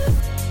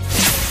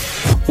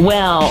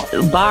 Well,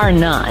 bar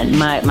none,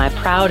 my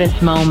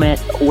proudest moment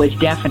was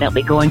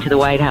definitely going to the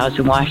White House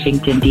in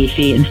Washington,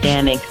 D.C. and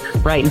standing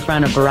right in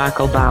front of Barack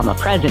Obama,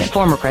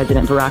 former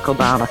President Barack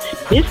Obama.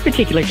 This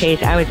particular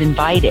case, I was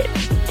invited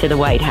to the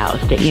White House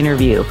to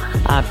interview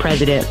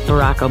President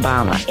Barack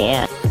Obama,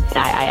 and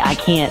I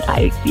can't,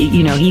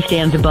 he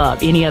stands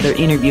above any other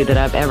interview that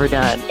I've ever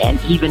done, and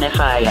even if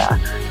I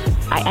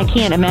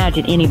can't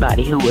imagine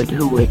anybody who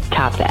would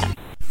top that.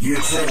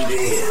 You're tuned in to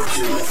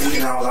the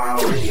Thinking Out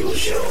Loud radio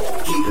show.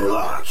 Keep it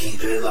locked,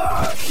 keep it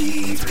locked,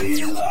 keep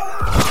it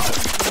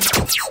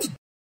locked.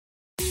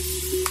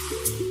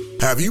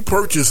 Have you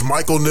purchased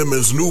Michael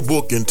Nimmons' new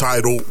book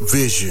entitled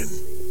Vision?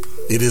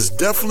 It is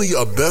definitely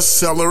a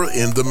bestseller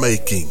in the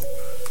making.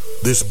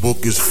 This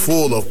book is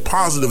full of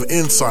positive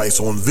insights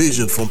on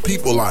vision from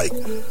people like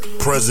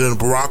President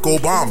Barack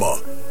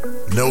Obama,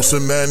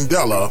 Nelson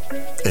Mandela,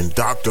 and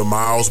Dr.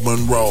 Miles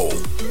Monroe.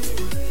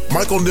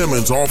 Michael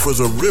Nimmons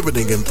offers a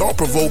riveting and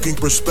thought-provoking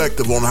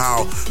perspective on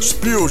how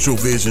spiritual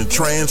vision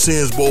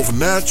transcends both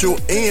natural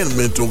and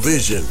mental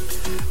vision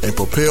and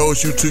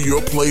propels you to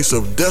your place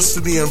of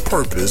destiny and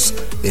purpose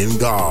in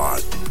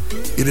God.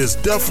 It is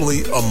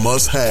definitely a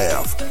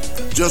must-have.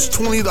 Just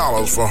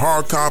 $20 for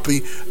hard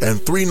copy and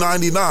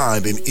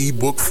 $3.99 in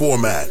ebook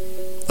format.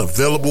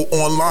 Available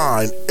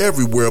online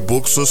everywhere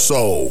books are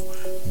sold.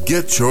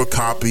 Get your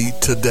copy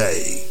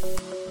today.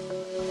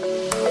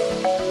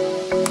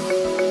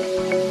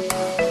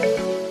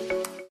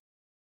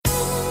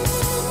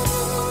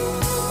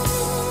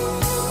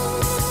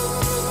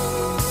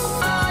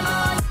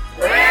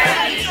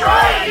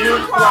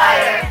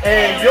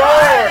 And you're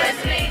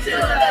listening to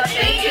the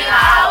Thinking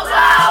Out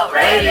Loud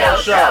radio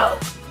show.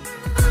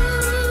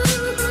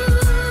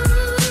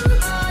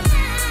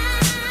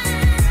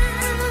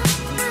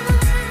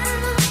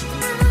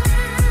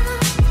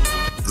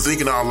 The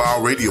Thinking Out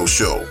Loud radio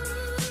show,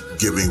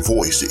 giving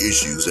voice to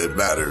issues that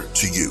matter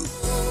to you.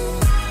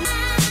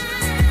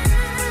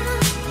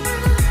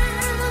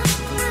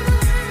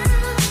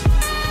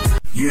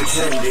 You're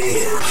tuned in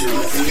to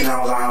the Thinking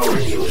Out Loud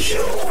radio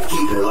show.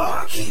 Keep it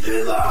locked, keep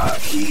it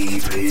locked,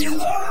 keep it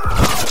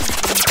locked.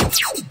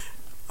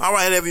 All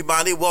right,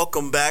 everybody,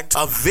 welcome back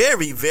to a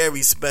very,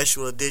 very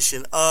special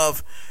edition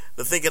of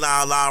the Thinking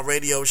Out Loud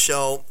radio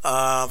show.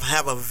 I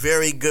have a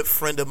very good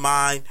friend of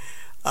mine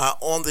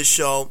on the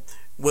show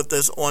with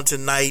us on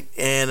tonight,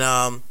 and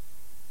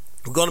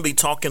we're going to be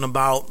talking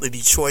about the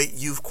Detroit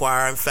Youth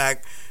Choir. In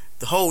fact,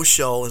 the whole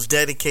show is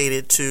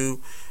dedicated to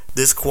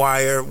this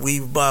choir.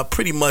 We've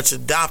pretty much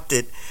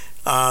adopted,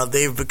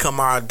 they've become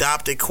our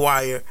adopted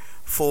choir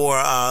for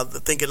the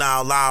Thinking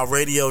Out Loud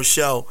radio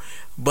show.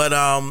 But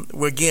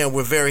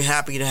we're very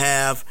happy to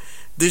have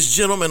this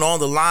gentleman on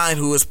the line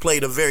who has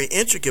played a very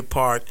intricate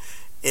part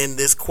in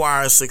this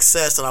choir's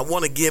success, and I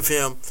want to give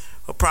him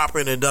a proper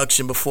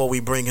introduction before we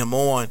bring him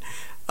on.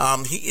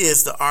 He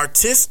is the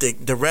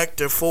artistic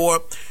director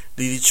for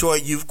the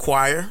Detroit Youth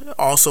Choir,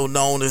 also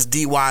known as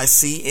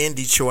DYC in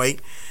Detroit,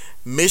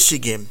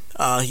 Michigan.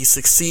 He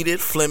succeeded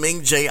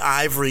Fleming J.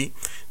 Ivory,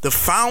 the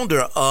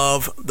founder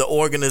of the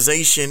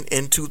organization,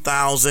 in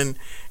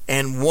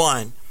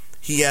 2001.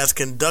 He has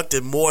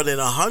conducted more than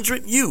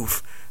 100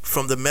 youth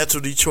from the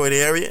Metro Detroit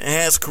area and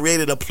has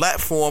created a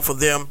platform for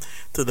them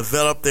to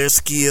develop their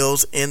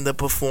skills in the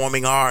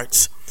performing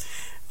arts.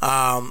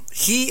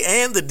 He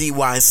and the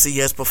DYC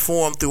has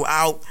performed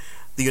throughout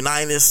the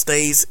United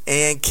States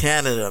and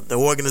Canada. The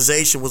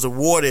organization was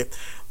awarded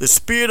the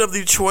Spirit of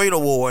Detroit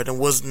Award and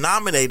was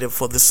nominated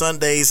for the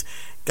Sunday's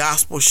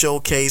Gospel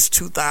Showcase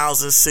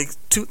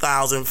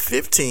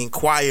 2015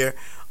 Choir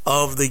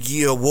of the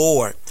Year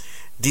Award.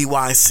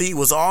 DYC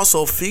was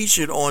also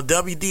featured on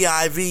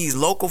WDIV's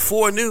Local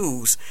 4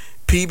 News,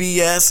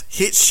 PBS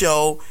hit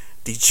show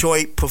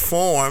Detroit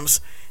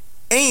Performs,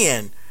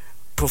 and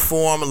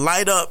perform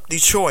Light Up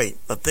Detroit,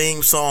 a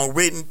theme song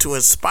written to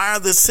inspire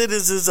the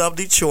citizens of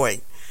Detroit.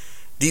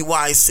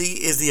 DYC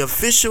is the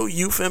official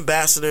youth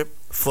ambassador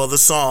for the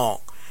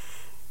song.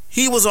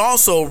 He was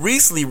also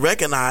recently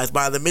recognized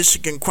by the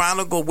Michigan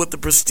Chronicle with the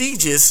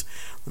prestigious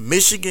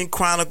Michigan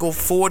Chronicle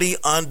 40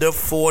 Under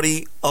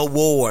 40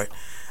 Award.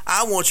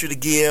 I want you to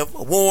give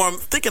a warm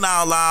Thinking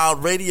Out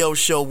Loud radio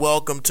show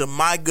welcome to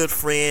my good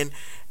friend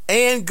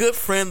and good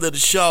friend of the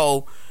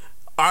show,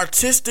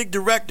 Artistic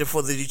Director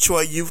for the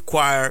Detroit Youth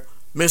Choir,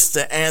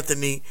 Mr.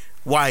 Anthony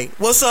White.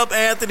 What's up,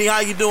 Anthony?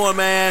 How you doing,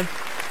 man?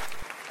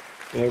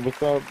 Hey,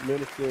 what's up,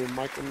 Minister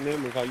Michael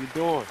Nimmons? How you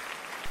doing?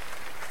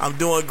 I'm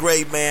doing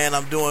great, man.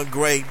 I'm doing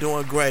great.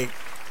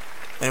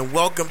 And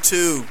welcome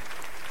to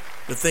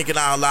the Thinking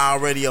Out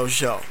Loud radio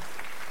show.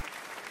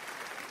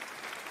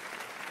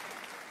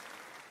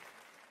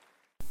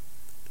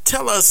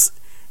 Tell us,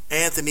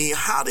 Anthony,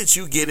 how did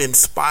you get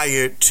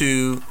inspired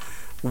to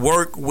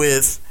work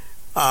with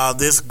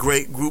this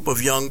great group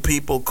of young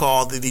people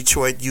called the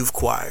Detroit Youth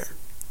Choir?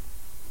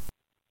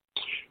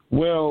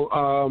 Well,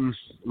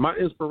 my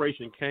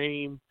inspiration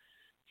came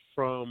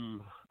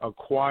from a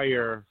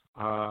choir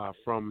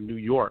from New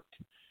York,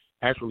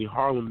 actually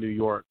Harlem, New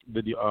York,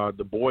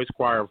 the Boys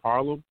Choir of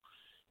Harlem.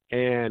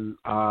 And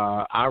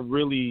I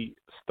really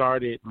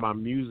started my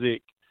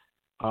music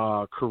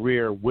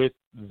career with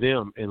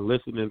them and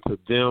listening to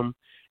them,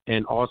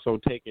 and also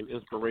taking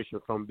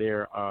inspiration from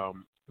their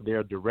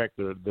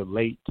director, the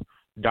late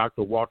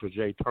Dr. Walter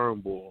J.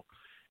 Turnbull.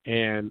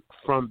 And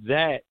from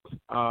that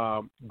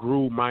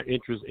grew my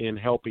interest in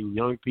helping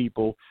young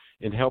people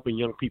and helping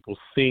young people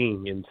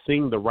sing and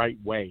sing the right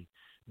way.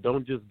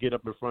 Don't just get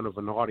up in front of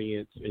an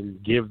audience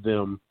and give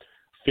them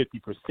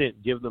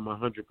 50%, give them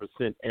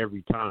 100%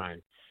 every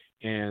time.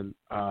 And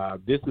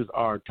this is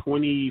our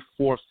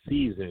 24th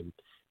season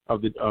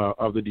of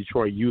the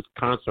Detroit Youth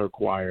Concert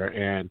Choir,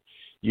 and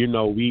you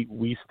know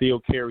we still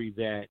carry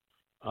that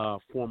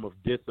form of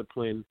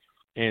discipline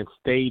and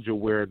stage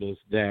awareness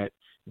that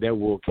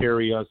will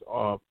carry us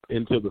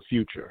into the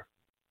future.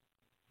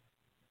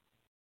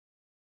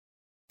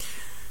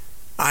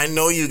 I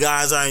know you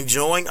guys are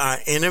enjoying our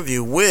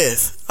interview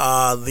with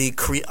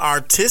the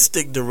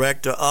artistic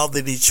director of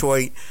the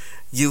Detroit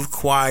Youth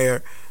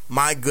Choir,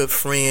 my good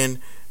friend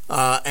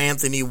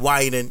Anthony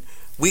White. And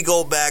we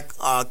go back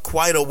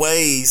quite a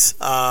ways,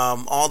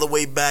 all the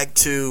way back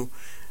to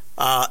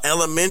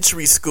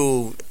elementary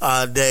school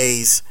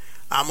days.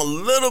 I'm a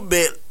little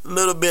bit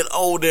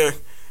older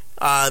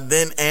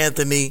than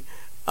Anthony,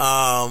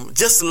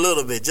 just a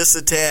little bit, just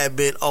a tad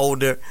bit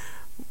older.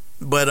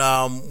 But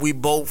we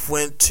both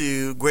went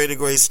to Greater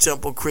Grace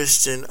Temple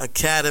Christian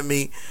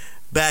Academy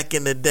back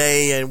in the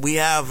day, and we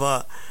have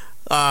a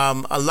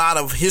lot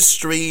of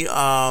history.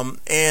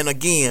 And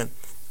again,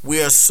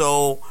 we are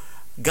so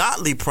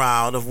godly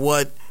proud of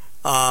what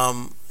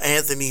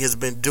Anthony has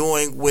been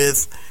doing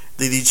with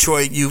the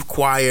Detroit Youth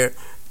Choir,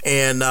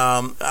 and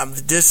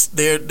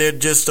they're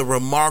just a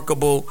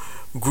remarkable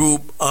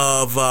group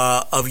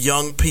of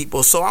young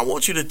people. So I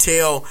want you to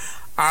tell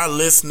our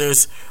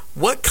listeners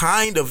what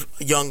kind of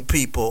young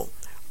people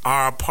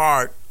are a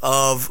part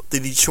of the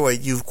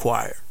Detroit Youth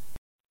Choir.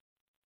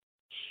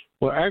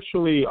 Well,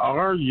 actually,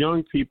 our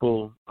young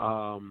people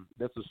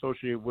that's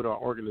associated with our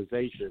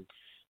organization,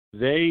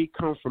 they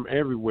come from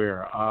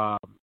everywhere,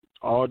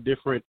 all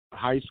different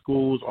high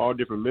schools, all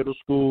different middle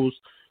schools,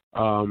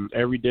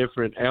 every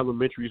different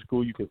elementary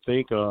school you can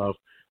think of.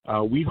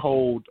 We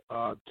hold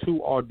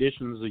 2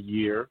 auditions a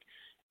year,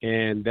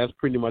 and that's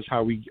pretty much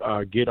how we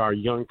get our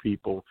young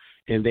people.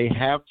 And they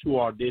have to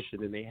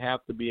audition, and they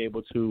have to be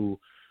able to,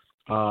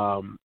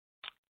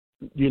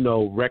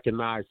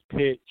 recognize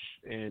pitch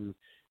and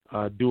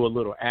do a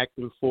little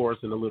acting for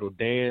us and a little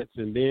dance.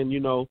 And then,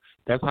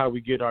 that's how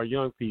we get our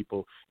young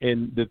people.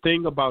 And the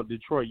thing about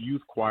Detroit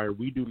Youth Choir,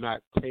 we do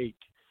not take,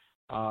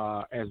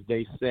 as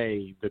they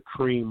say, the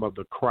cream of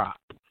the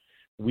crop.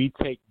 We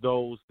take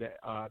those that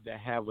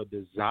have a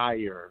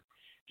desire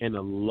and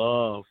a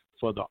love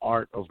for the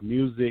art of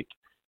music,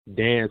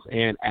 dance,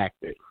 and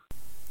acting.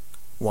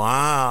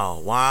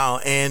 Wow.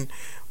 And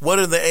what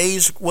are the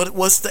age?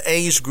 What's the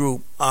age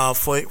group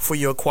for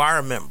your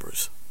choir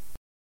members?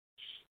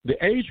 The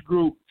age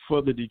group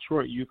for the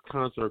Detroit Youth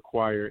Concert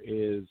Choir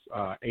is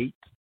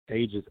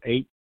ages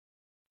 8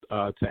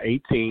 to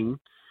 18.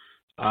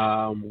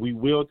 We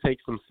will take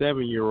some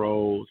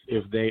 7-year-olds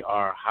if they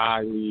are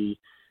highly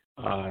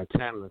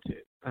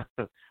talented,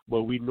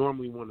 but we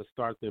normally want to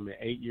start them at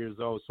 8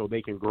 years old so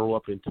they can grow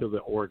up into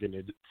the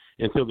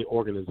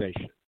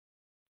organization.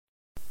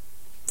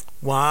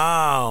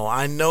 Wow.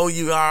 I know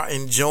you are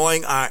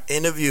enjoying our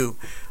interview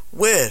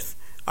with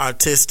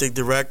Artistic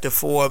Director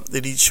for the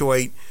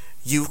Detroit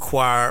Youth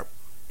Choir,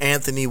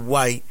 Anthony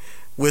White.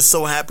 We're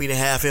so happy to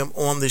have him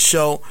on the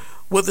show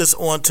with us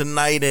on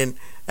tonight. And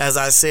as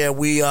I said,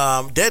 we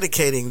are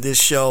dedicating this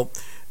show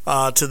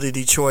to the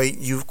Detroit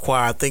Youth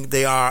Choir. I think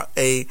they are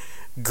a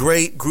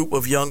great group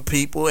of young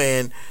people,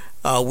 and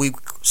we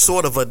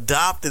sort of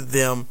adopted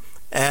them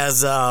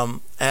as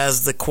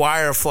the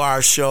choir for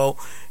our show.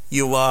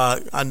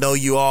 I know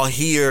you all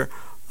hear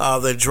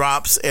the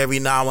drops every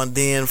now and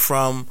then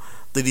from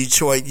the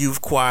Detroit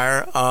Youth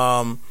Choir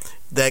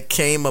that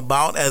came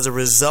about as a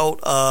result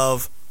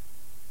of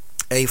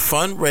a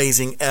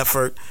fundraising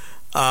effort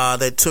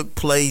that took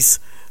place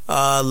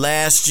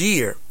last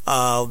year.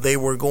 They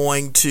were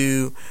going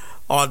to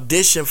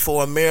audition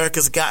for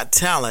America's Got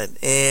Talent.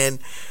 And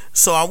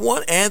so I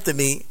want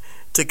Anthony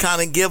to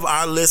kind of give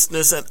our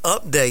listeners an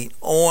update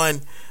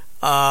on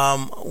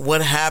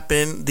what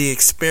happened, the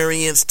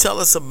experience. Tell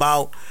us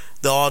about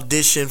the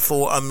audition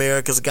for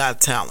America's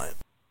Got Talent.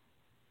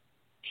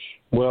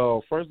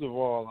 Well, first of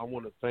all, I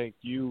want to thank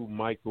you,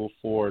 Michael,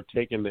 for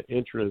taking the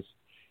interest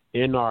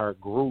in our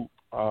group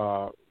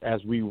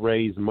as we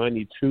raise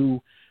money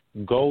to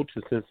go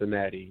to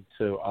Cincinnati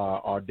to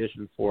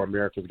audition for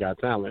America's Got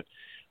Talent.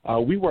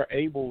 We were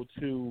able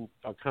to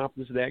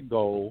accomplish that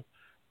goal.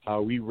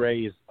 We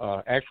raised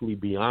actually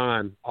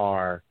beyond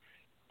our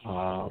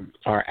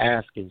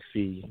asking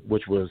fee,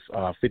 which was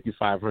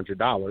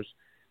 $5,500.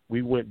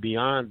 We went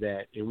beyond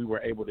that, and we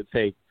were able to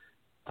take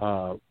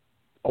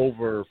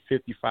over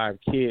 55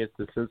 kids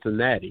to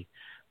Cincinnati.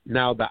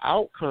 Now, the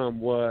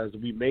outcome was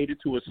we made it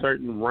to a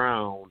certain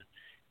round,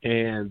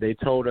 and they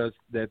told us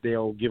that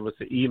they'll give us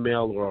an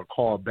email or a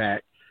call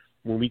back.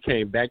 When we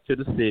came back to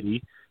the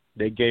city,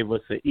 they gave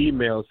us an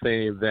email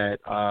saying that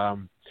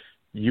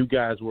you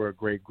guys were a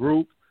great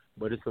group,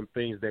 but it's some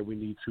things that we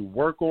need to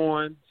work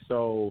on.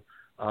 So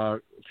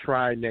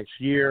try next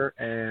year,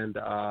 and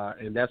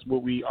that's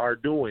what we are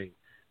doing.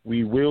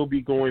 We will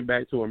be going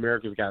back to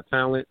America's Got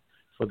Talent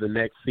for the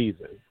next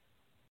season.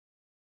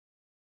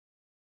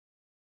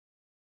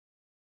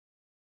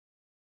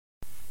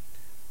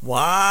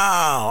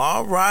 Wow.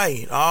 All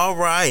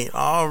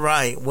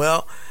right.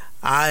 Well,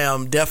 I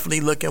am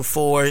definitely looking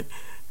forward.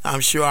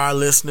 I'm sure our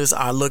listeners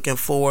are looking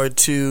forward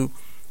to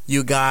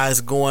you guys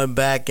going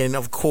back and,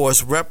 of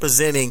course,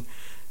 representing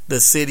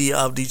the city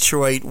of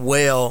Detroit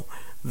well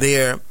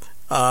there.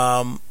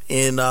 Are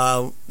the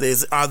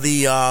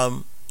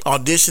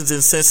auditions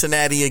in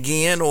Cincinnati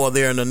again, or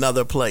they're in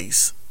another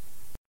place?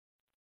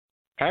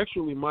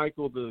 Actually,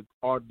 Michael, the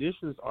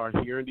auditions are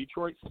here in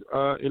Detroit,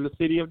 in the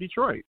city of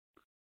Detroit.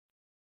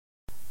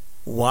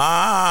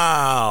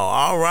 Wow.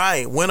 All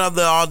right. When are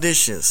the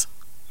auditions?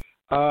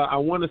 I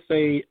want to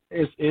say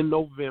it's in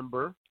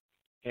November,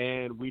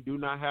 and we do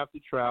not have to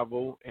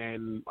travel,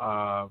 and,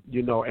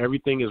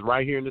 everything is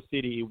right here in the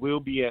city. It will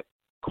be at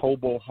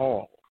Cobo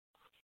Hall,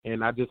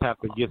 and I just have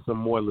to get some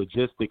more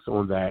logistics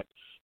on that,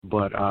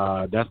 but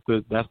that's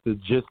the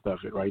gist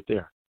of it right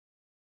there.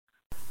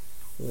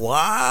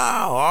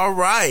 Wow. All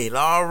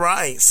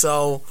right.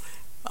 So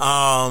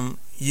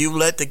you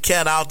let the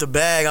cat out the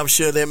bag. I'm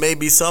sure there may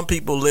be some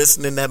people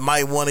listening that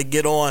might want to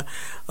get on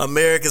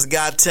America's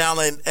Got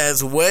Talent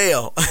as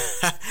well.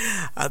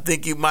 I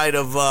think you might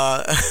have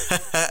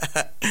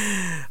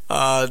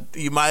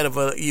you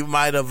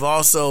might have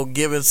also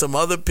given some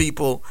other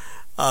people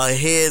a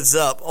heads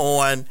up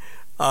on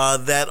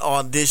that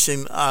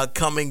audition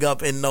coming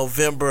up in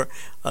November.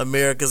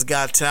 America's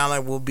Got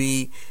Talent will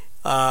be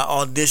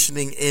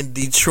auditioning in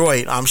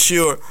Detroit. I'm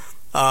sure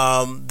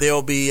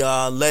they'll be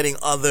letting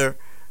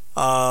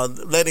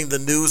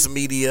the news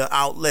media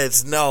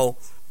outlets know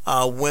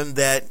when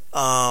that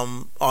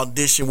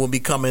audition will be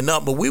coming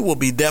up. But we will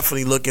be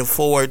definitely looking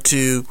forward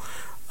to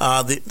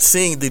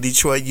seeing the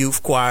Detroit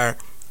Youth Choir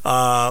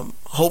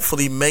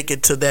hopefully make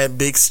it to that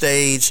big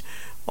stage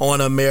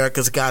on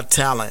America's Got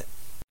Talent.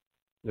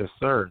 Yes,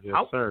 sir.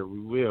 Yes, sir. We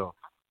will.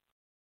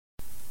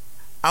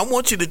 I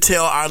want you to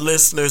tell our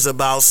listeners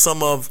about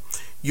some of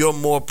your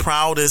more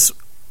proudest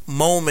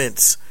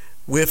moments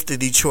with the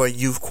Detroit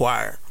Youth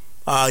Choir.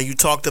 You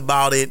talked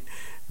about it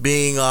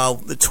being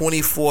the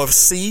 24th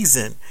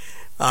season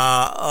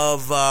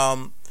of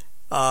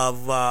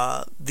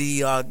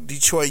the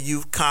Detroit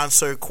Youth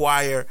Concert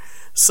Choir.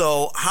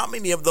 So how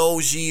many of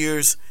those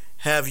years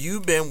have you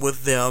been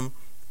with them?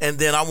 And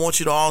then I want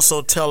you to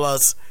also tell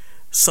us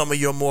some of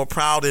your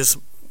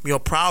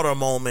prouder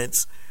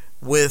moments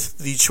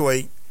with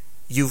Detroit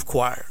Youth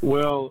Choir.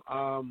 Well,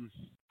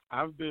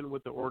 I've been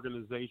with the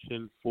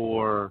organization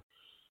for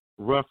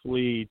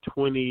roughly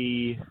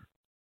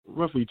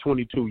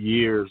 22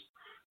 years.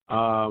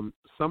 Some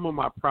of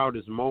my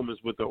proudest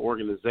moments with the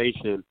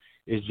organization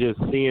is just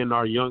seeing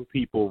our young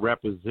people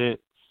represent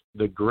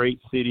the great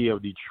city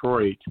of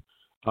Detroit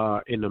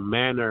in a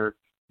manner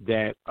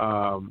that,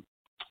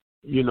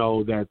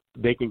 that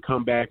they can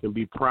come back and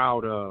be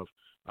proud of.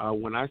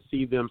 When I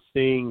see them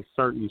sing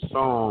certain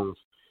songs,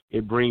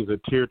 it brings a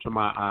tear to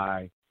my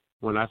eye.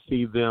 When I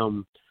see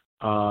them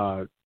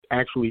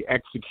actually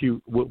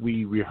execute what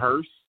we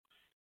rehearse,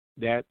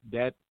 that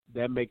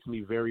makes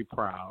me very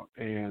proud.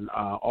 And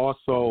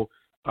also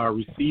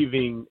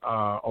receiving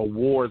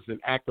awards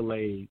and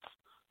accolades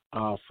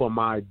for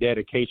my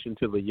dedication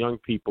to the young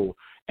people,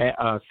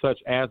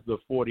 such as the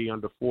 40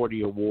 Under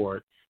 40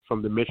 Award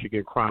from the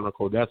Michigan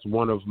Chronicle. That's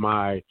one of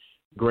my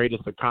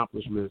greatest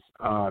accomplishments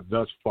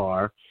thus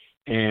far.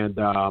 And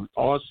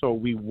also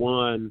we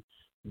won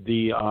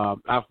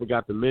I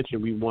forgot to mention,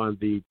 we won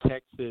the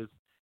Texas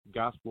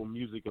Gospel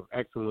Music of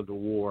Excellence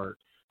Award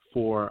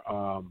for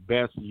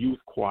Best Youth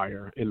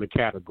Choir in the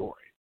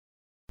category.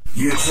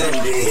 You're tuned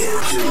in to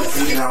the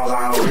Thinking Out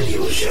Loud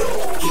radio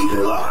show. Keep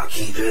it locked,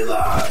 keep it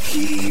locked,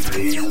 keep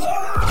it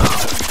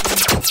locked.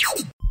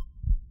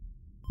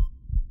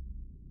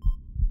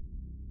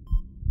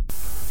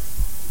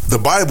 The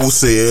Bible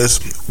says,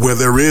 where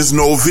there is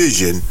no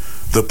vision,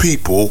 the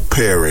people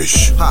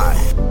perish. Hi,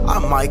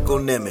 I'm Michael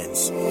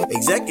Nimmons,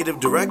 Executive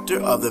Director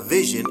of the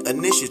Vision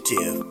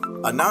Initiative,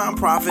 a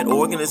nonprofit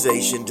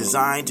organization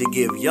designed to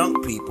give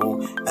young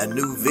people a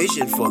new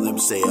vision for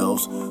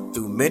themselves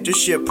through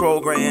mentorship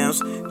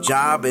programs,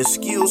 job and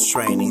skills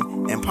training,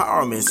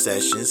 empowerment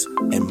sessions,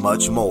 and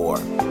much more.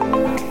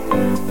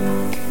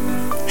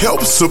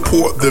 Help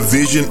support the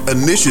Vision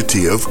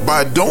Initiative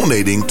by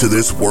donating to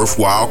this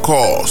worthwhile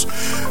cause.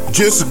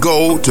 Just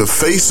go to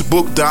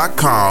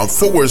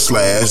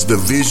facebook.com/The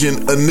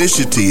Vision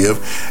Initiative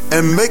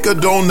and make a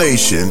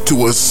donation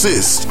to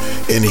assist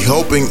in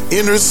helping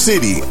inner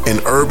city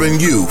and urban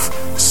youth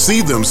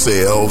see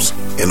themselves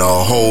in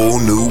a whole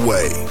new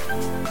way.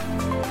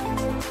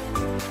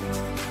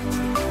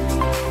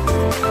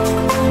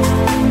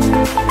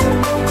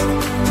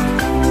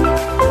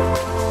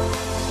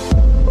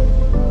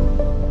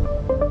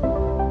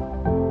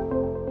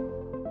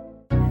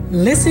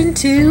 Listen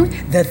to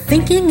the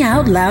Thinking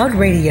Out Loud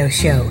radio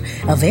show,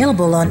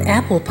 available on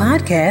Apple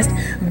Podcast,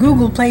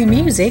 Google Play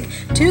Music,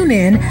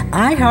 TuneIn,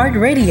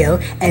 iHeartRadio,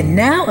 and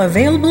now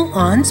available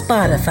on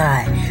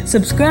Spotify.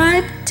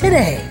 Subscribe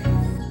today.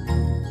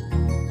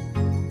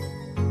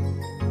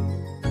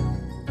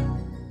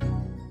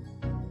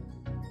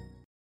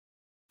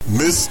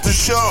 Mr.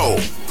 Show,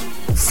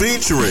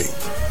 featuring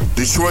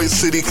Detroit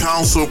City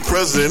Council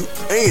President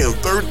and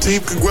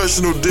 13th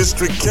Congressional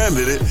District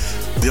candidate,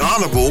 the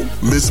Honorable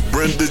Miss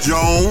Brenda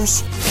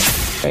Jones.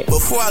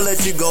 Before I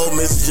let you go,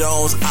 Miss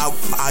Jones,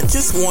 I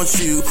just want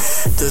you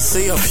to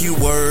say a few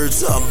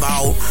words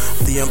about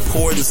the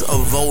importance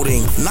of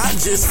voting, not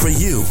just for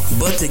you,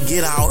 but to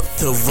get out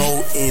to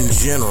vote in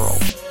general.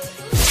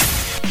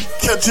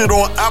 Catch it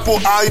on Apple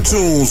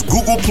iTunes,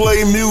 Google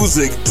Play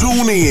Music,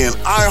 TuneIn,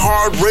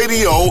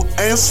 iHeartRadio,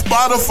 and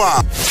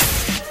Spotify.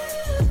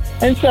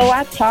 And so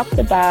I talked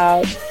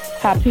about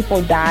how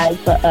people died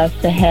for us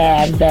to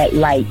have that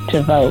right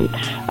to vote.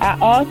 I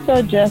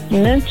also just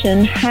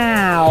mentioned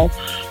how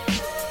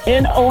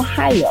in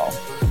Ohio,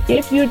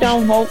 if you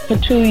don't vote for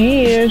 2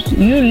 years,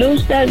 you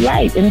lose that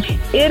right. And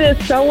it is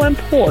so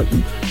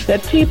important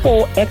that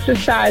people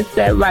exercise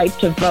that right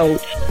to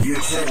vote.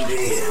 You're tuned in to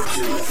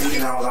the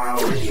Thinking Out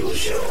Loud radio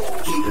show.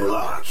 Keep it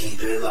locked,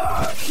 keep it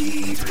locked,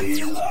 keep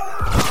it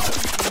locked.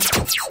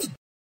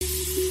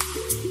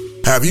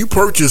 Have you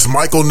purchased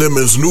Michael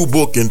Nimmons' new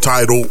book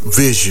entitled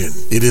Vision?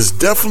 It is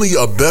definitely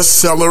a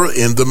bestseller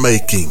in the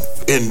making.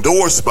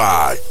 Endorsed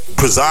by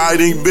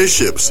presiding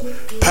bishops,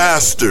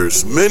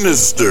 pastors,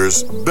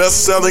 ministers,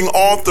 best-selling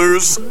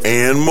authors,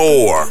 and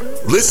more.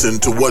 Listen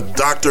to what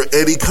Dr.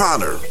 Eddie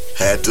Connor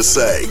had to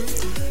say.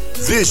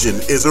 Vision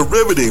is a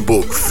riveting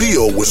book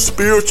filled with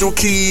spiritual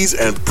keys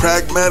and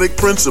pragmatic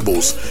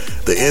principles.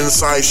 The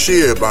insights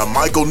shared by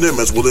Michael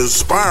Nimmons will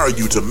inspire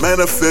you to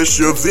manifest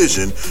your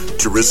vision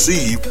to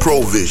receive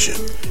provision.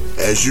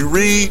 As you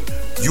read,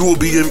 you will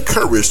be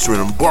encouraged to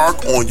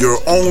embark on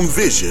your own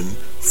vision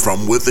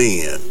from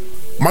within.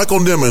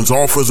 Michael Nimmons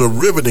offers a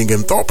riveting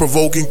and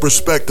thought-provoking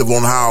perspective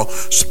on how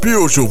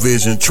spiritual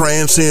vision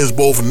transcends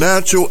both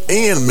natural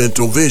and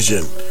mental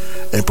vision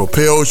and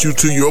propels you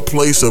to your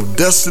place of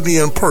destiny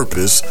and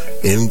purpose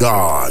in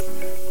God.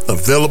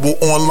 Available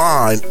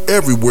online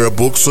everywhere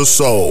books are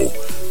sold.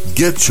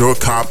 Get your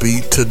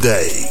copy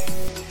today.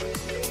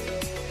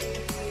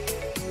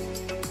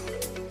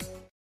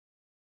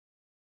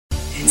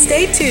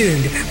 Stay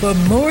tuned for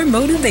more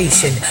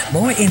motivation,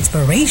 more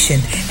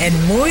inspiration, and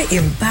more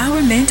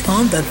empowerment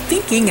on the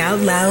Thinking Out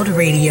Loud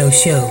radio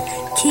show.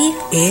 Keep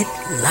it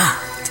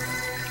locked.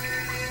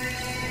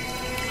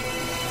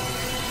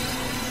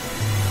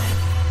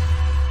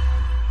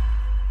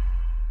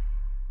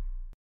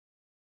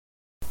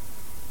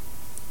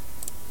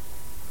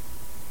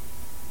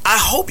 I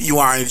hope you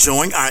are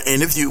enjoying our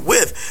interview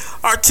with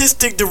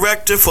Artistic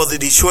Director for the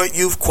Detroit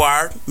Youth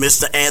Choir,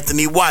 Mr.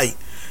 Anthony White.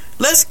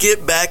 Let's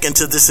get back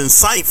into this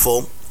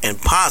insightful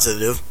and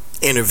positive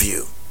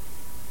interview.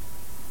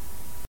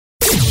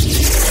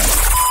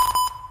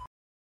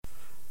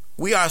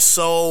 We are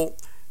so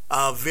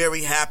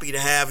very happy to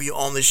have you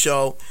on the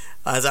show.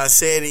 As I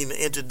said in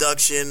the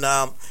introduction,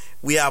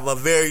 we have a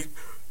very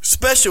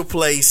special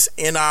place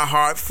in our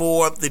heart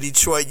for the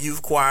Detroit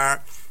Youth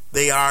Choir.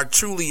 They are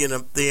truly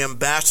the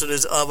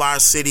ambassadors of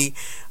our city,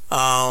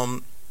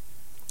 and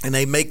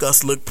they make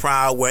us look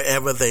proud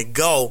wherever they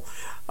go.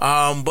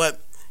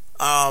 But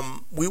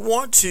we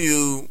want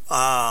to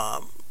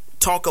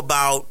talk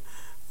about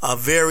a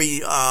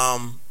very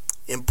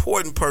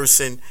important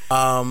person.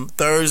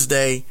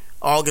 Thursday,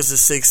 August the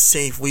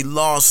 16th, we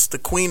lost the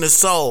Queen of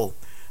Soul,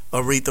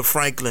 Aretha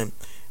Franklin.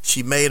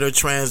 She made her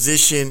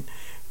transition,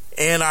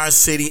 and our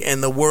city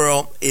and the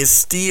world is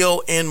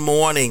still in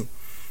mourning.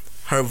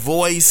 Her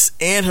voice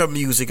and her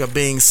music are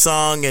being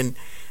sung and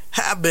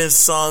have been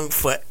sung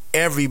for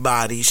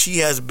everybody. She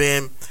has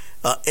been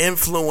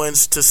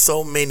influence to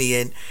so many.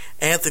 And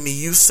Anthony,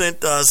 you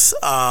sent us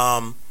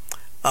a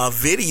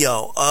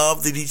video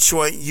of the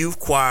Detroit Youth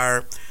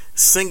Choir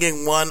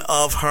singing one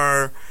of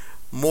her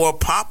more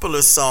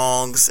popular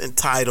songs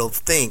entitled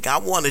Think. I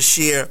want to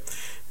share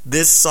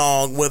this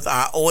song with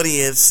our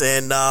audience,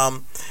 and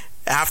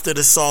after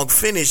the song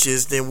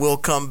finishes, then we'll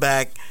come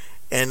back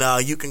and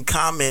you can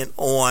comment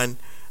on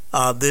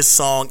this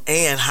song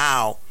and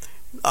how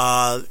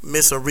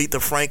Miss Aretha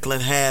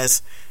Franklin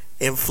has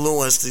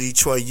influenced the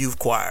Detroit Youth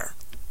Choir.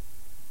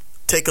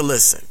 Take a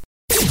listen.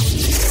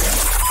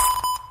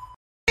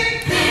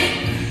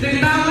 Think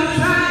about what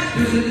trying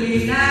to do with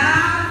me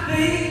now.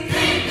 Think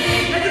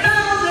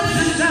about the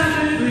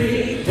system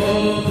free.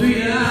 Oh,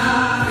 freedom,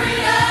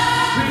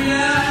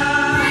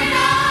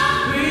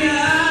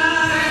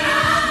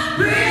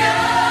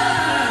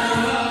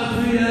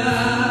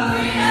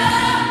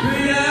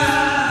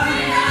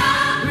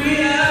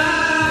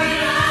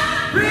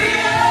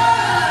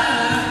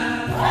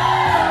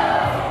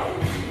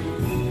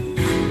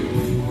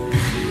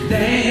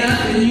 there ain't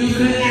nothing you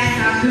could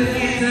ask, I could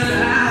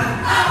answer out.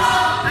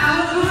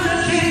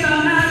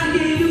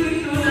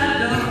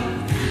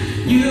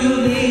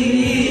 You need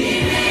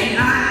me, and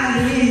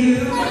I need you.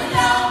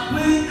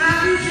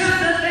 Without each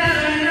other,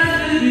 there ain't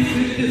nothing we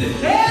could do.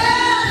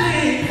 Help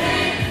me,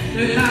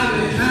 that's how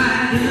we're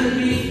trying to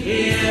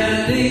be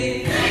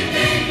healthy.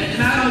 That's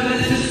how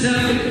we're just so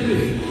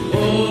free.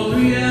 Oh,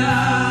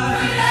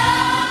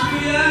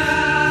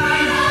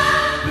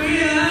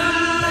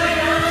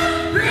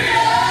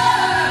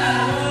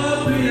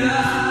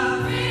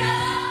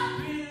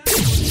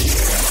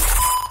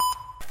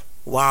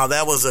 Wow,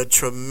 that was a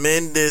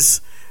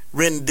tremendous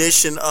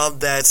rendition of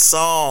that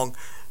song.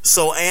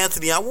 So,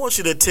 Anthony, I want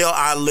you to tell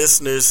our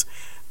listeners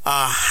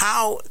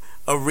how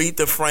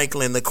Aretha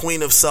Franklin, the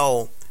Queen of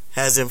Soul,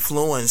 has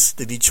influenced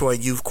the Detroit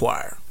Youth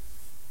Choir.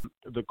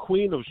 The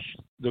Queen of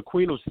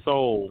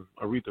Soul,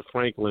 Aretha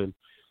Franklin,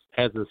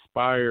 has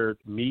inspired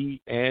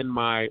me and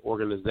my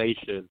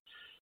organization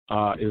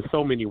in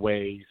so many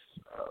ways.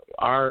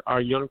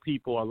 Our young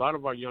people, a lot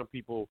of our young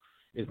people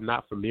is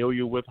not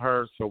familiar with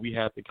her, so we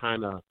have to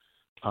kind of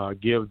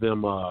give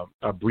them a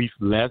brief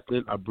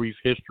lesson, a brief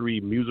history,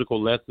 musical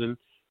lesson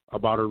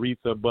about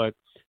Aretha. But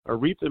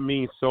Aretha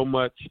means so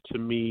much to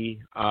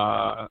me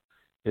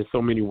in so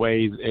many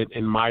ways.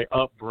 In my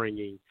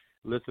upbringing,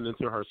 listening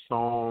to her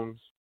songs,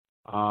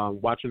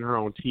 watching her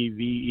on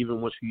TV,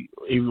 even when she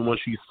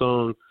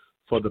sung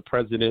for the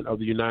President of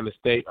the United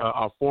States,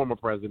 our former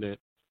President,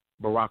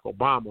 Barack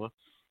Obama,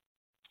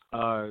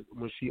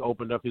 when she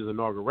opened up his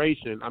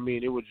inauguration. I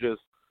mean, it was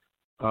just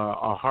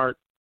a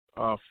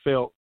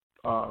heartfelt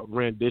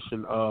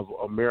rendition of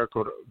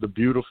America the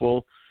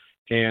Beautiful.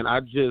 And I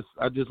just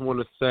want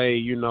to say,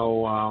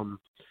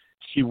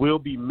 she will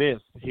be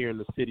missed here in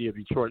the city of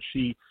Detroit.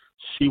 She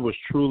was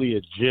truly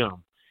a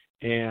gem.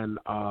 And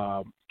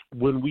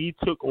when we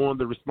took on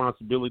the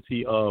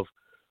responsibility of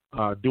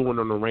doing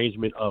an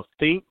arrangement of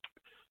Think,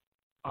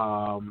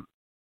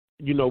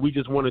 we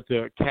just wanted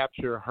to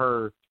capture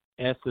her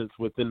essence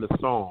within the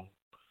song.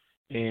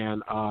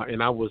 And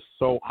I was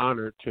so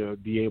honored to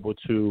be able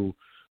to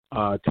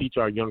teach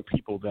our young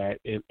people that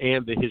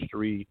and the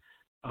history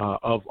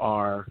of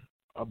our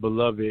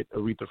beloved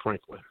Aretha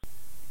Franklin.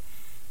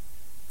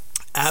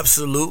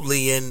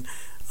 Absolutely, and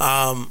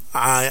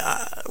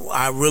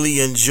I really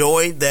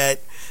enjoyed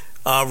that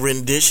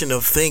rendition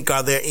of Think.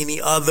 Are there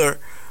any other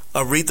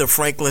Aretha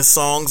Franklin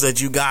songs that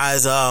you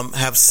guys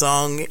have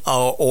sung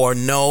or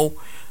know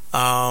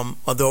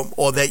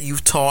or that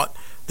you've taught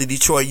the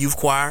Detroit Youth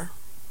Choir?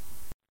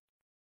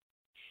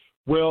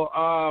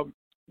 Well,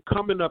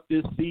 coming up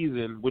this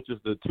season, which is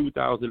the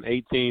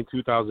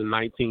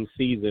 2018-2019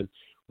 season,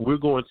 we're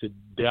going to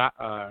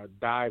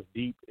dive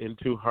deep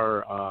into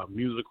her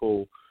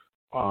musical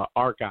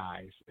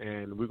archives,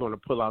 and we're going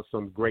to pull out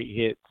some great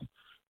hits.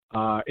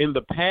 In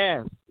the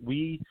past,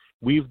 we've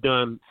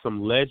done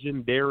some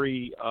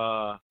legendary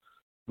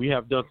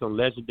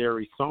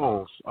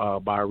songs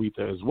by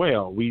Aretha as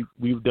well.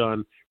 We've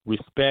done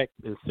Respect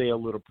and Say a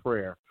Little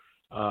Prayer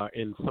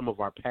in some of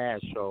our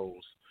past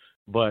shows.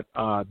 But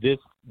this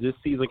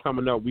season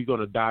coming up, we're going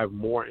to dive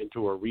more into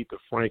Aretha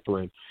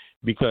Franklin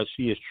because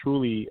she is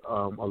truly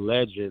a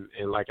legend.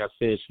 And like I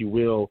said, she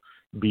will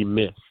be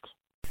missed.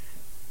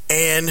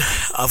 And,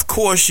 of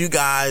course, you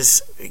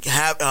guys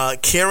have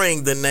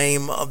carrying the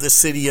name of the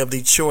city of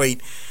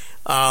Detroit,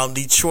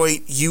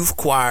 Detroit Youth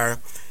Choir.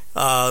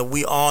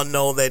 We all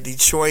know that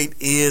Detroit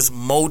is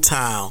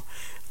Motown.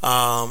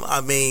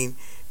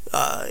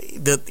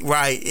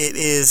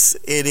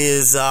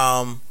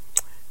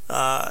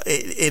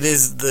 It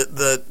is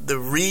the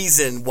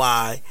reason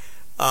why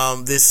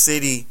this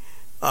city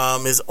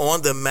is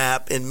on the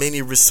map in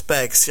many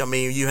respects. I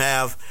mean, you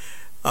have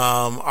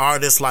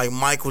artists like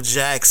Michael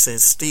Jackson,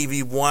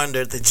 Stevie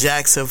Wonder, the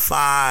Jackson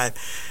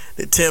 5,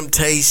 the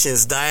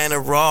Temptations, Diana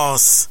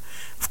Ross,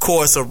 of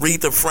course,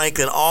 Aretha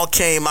Franklin, all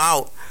came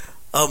out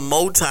of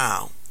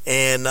Motown.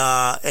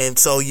 And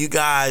so you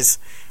guys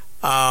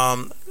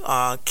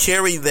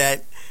carry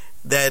that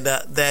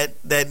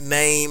that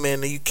name,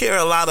 and you carry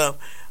a lot of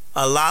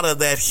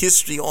that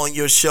history on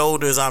your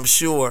shoulders, I'm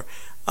sure,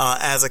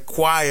 as a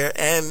choir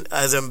and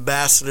as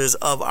ambassadors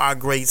of our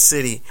great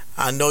city.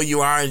 I know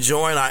you are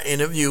enjoying our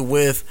interview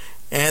with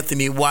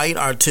Anthony White,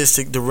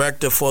 Artistic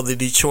Director for the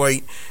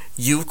Detroit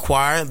Youth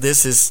Choir.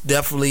 This is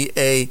definitely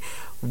a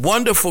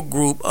wonderful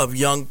group of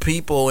young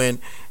people, and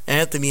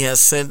Anthony has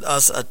sent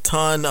us a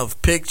ton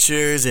of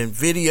pictures and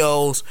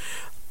videos.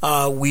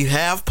 We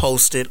have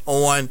posted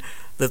on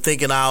the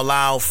Thinking Out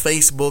Loud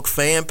Facebook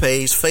fan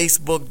page,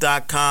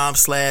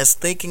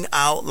 facebook.com/Thinking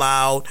Out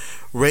Loud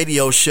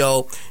Radio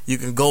Show. You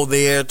can go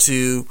there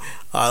to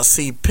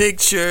see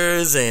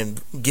pictures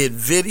and get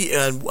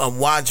video and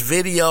watch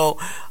video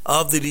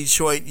of the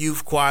Detroit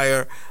Youth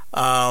Choir.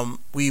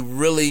 We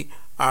really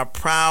are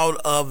proud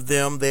of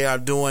them. They are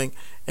doing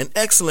an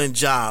excellent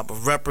job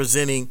of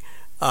representing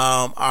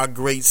our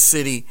great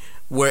city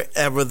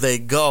wherever they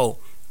go.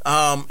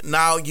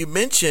 Now, you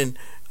mentioned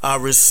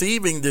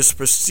receiving this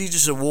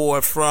prestigious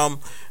award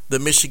from the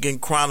Michigan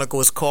Chronicle.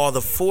 It's called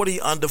the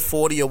 40 Under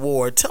 40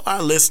 Award. Tell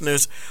our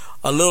listeners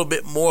a little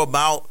bit more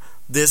about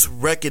this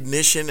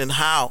recognition and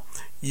how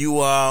you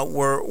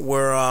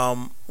were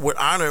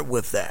honored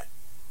with that.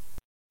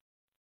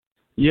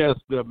 Yes,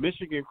 the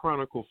Michigan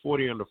Chronicle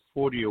 40 Under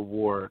 40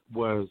 Award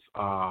was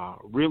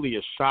really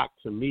a shock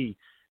to me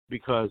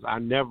because I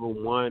never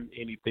won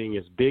anything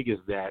as big as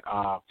that.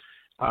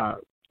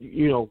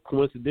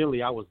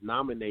 Coincidentally, I was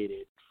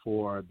nominated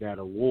for that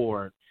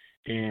award,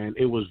 and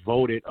it was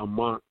voted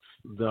amongst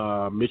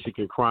the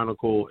Michigan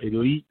Chronicle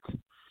elite.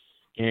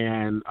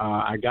 And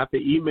I got the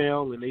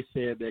email, and they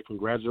said that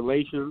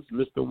congratulations,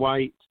 Mr.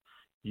 White,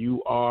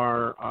 you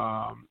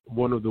are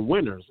one of the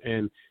winners.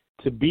 And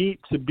to be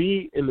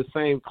in the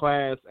same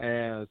class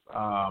as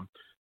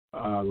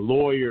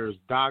lawyers,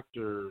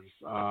 doctors,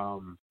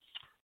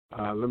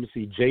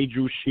 J.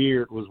 Drew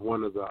Sheard was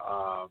one of the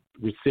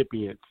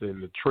recipients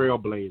and the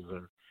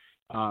trailblazer.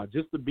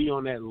 Just to be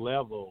on that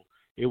level,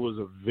 it was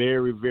a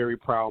very, very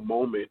proud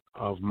moment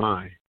of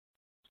mine.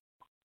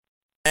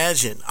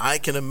 I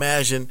can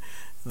imagine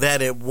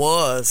that it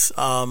was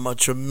a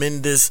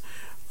tremendous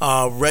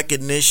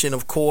recognition.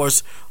 Of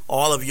course,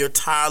 all of your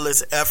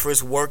tireless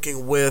efforts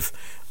working with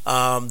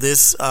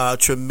this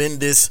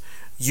tremendous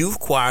youth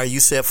choir, you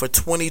said for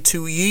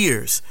 22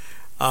 years,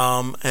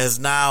 has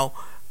now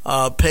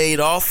paid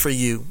off for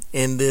you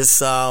in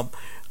this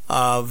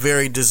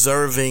very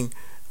deserving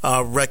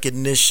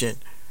recognition.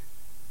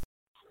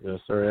 Yes,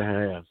 sir, it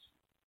has.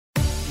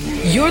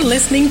 You're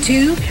listening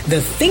to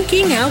the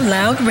Thinking Out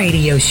Loud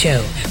Radio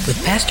Show with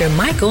Pastor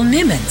Michael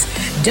Nimmons.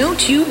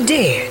 Don't you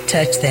dare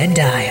touch that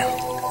dial.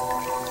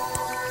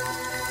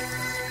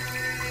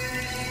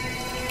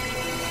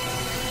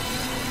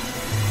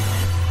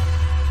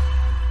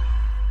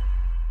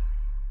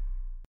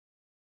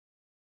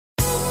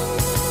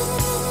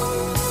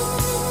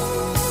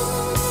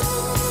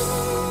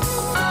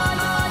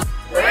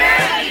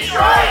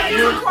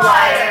 Youth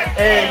Choir,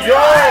 and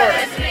you're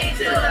listening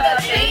to the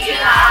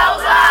Thinking Out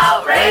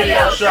Loud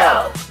Radio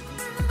Show.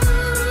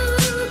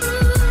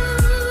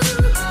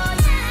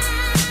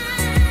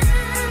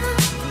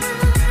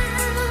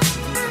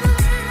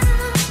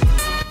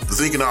 The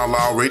Thinking Out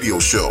Loud Radio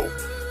Show,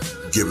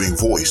 giving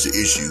voice to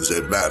issues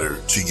that matter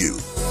to you.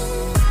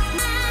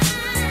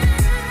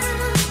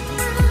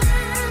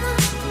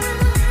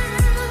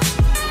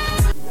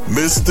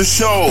 Mr.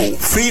 Show,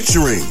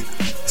 featuring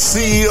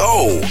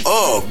CEO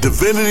of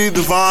Divinity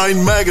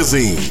Divine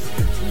Magazine,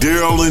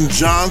 Darylyn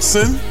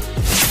Johnson.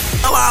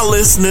 Tell our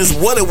listeners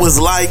what it was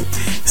like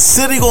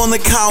sitting on the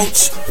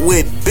couch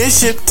with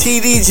Bishop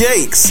T.D.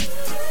 Jakes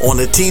on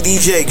the T.D.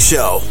 Jakes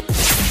Show.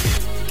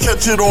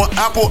 Catch it on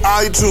Apple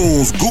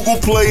iTunes, Google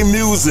Play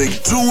Music,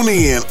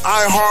 TuneIn,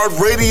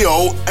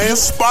 iHeartRadio, and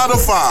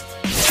Spotify.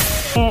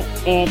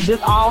 And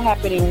this all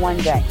happened in one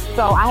day.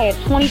 So I had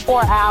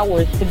 24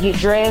 hours to get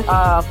dressed,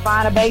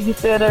 find a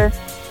babysitter,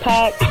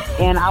 pack,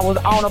 and I was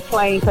on a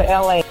plane to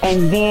LA.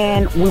 And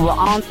then we were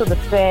on to the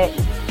set,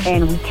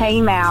 and we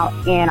came out,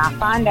 and I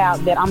find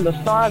out that I'm the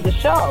star of the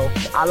show.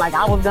 I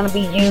was going to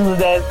be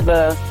used as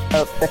the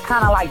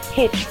kind of like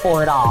pitch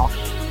for it all.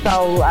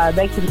 So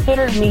they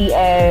considered me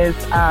as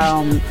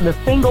the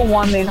single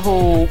woman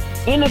who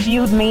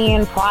interviewed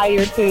men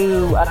prior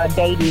to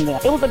dating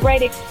them. It was a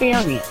great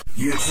experience.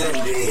 You're tuned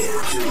in to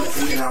the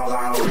Thinking Out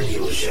Loud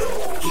Radio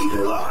Show. Keep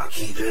it locked,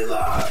 keep it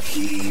locked,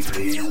 keep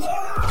it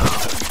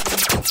locked.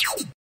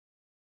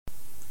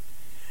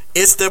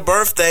 It's their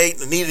birthday,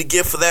 need a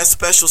gift for that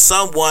special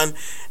someone,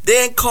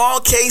 then call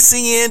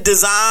KCN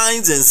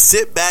Designs and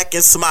sit back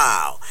and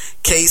smile.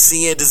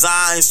 KCN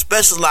Designs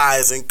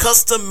specialize in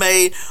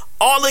custom-made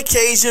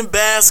all-occasion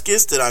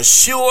baskets that are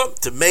sure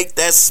to make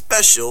that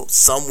special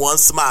someone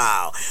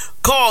smile.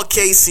 Call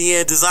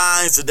KCN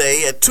Designs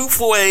today at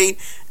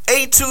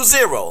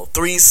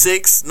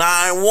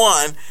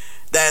 248-820-3691.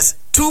 That's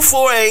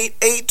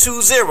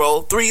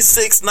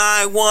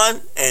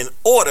 248-820-3691 and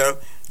order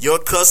your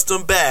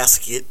custom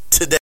basket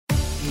today.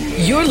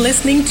 You're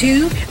listening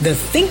to the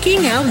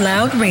Thinking Out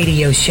Loud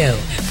radio show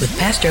with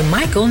Pastor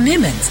Michael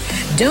Nimmons.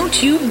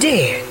 Don't you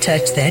dare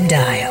touch that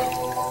dial.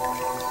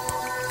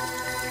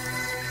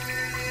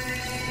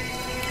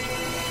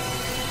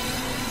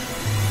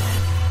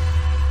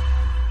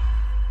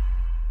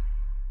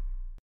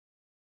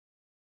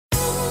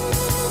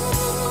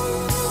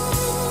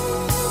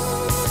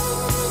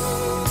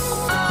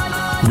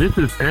 This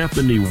is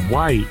Anthony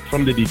White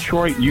from the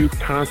Detroit Youth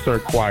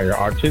Concert Choir,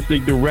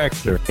 Artistic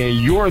Director, and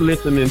you're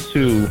listening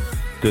to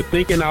the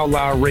Thinking Out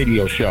Loud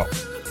radio show.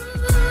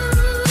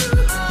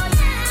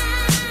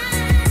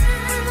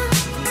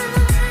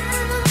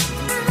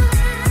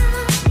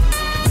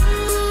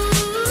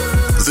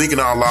 The Thinking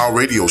Out Loud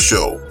radio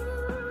show,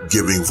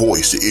 giving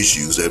voice to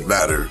issues that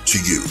matter to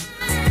you.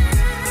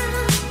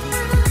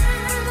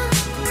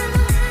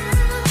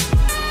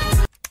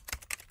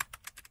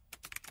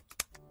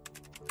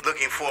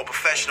 Looking for a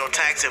professional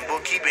tax and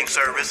bookkeeping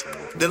service?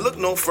 Then look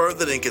no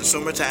further than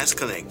Consumer Tax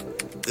Connect.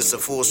 This is a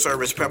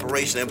full-service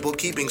preparation and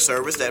bookkeeping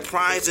service that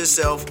prides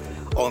itself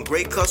on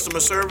great customer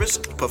service,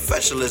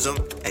 professionalism,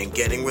 and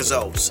getting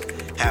results.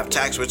 Have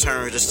tax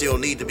returns that still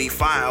need to be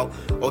filed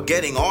or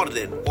getting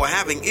audited or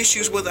having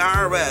issues with the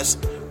IRS?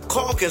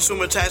 Call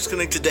Consumer Tax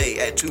Connect today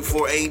at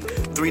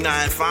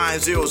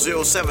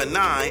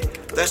 248-395-0079.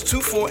 That's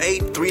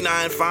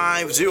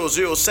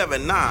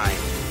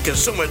 248-395-0079.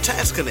 Consumer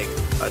Tax Connect,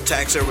 a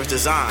tax service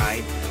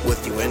designed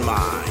with you in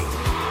mind.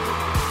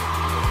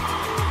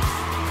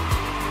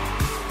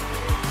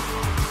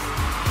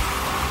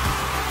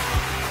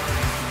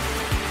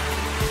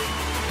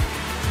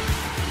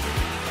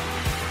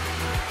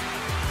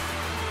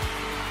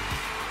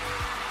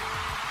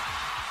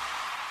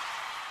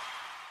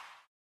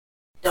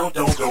 Don't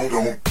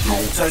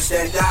touch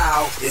that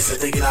dial. It's the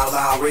Thinking Out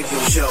Loud radio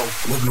show.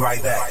 We'll be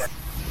right back.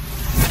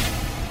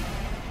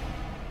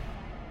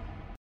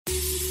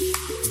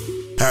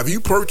 Have you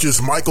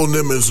purchased Michael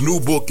Nimmons' new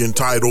book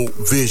entitled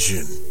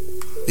Vision?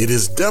 It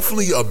is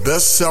definitely a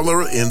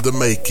bestseller in the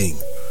making.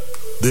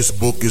 This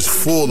book is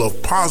full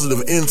of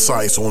positive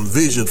insights on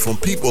vision from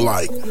people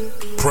like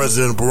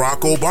President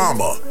Barack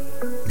Obama,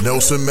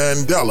 Nelson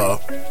Mandela,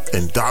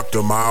 and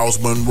Dr. Miles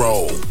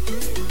Monroe.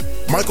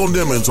 Michael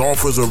Nimmons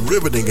offers a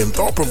riveting and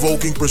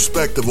thought-provoking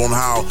perspective on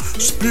how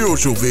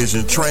spiritual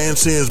vision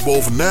transcends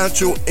both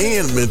natural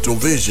and mental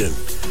vision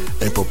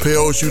and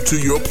propels you to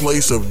your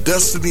place of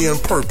destiny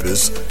and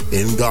purpose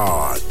in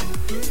God.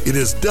 It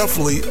is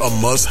definitely a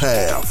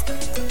must-have.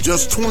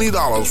 Just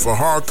 $20 for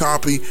hard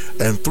copy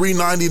and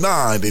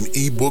 $3.99 in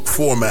ebook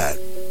format.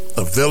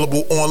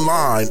 Available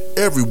online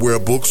everywhere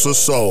books are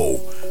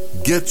sold.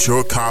 Get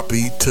your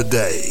copy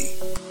today.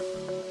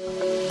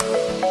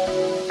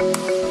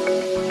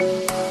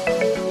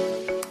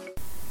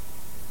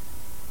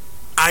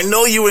 I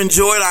know you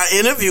enjoyed our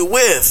interview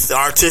with the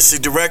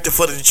Artistic Director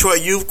for the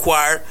Detroit Youth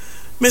Choir,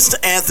 Mr.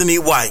 Anthony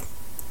White.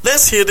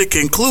 Let's hear the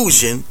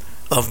conclusion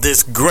of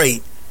this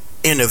great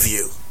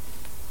interview.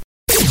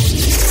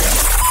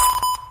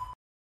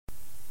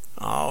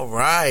 All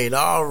right.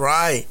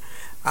 I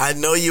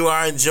know you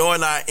are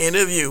enjoying our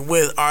interview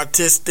with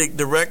Artistic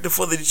Director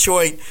for the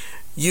Detroit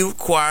Youth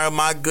Choir,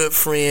 my good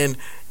friend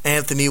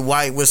Anthony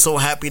White. We're so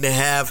happy to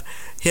have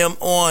him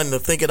on the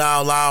Think It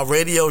Out Loud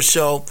radio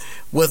show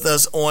with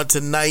us on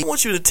tonight. I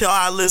want you to tell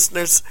our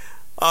listeners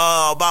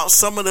about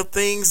some of the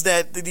things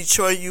that the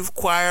Detroit Youth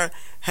Choir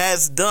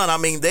has done. I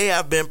mean, they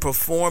have been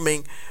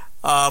performing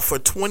for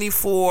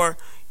 24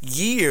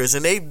 years,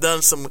 and they've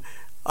done some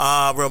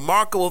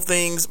remarkable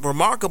things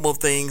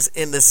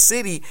in the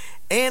city,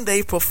 and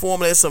they've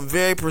performed at some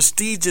very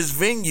prestigious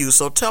venues.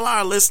 So tell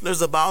our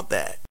listeners about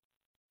that.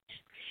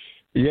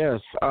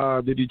 Yes,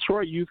 the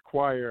Detroit Youth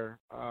Choir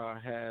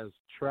has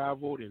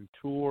traveled and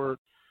toured.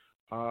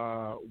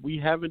 We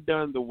haven't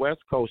done the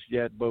West Coast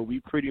yet, but we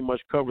pretty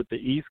much covered the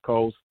East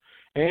Coast.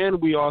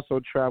 And we also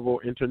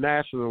travel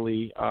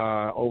internationally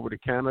over to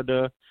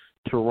Canada,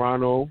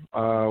 Toronto.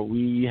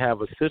 We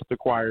have a sister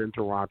choir in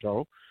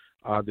Toronto,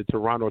 the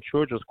Toronto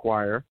Children's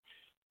Choir.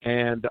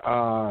 And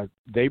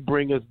they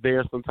bring us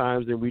there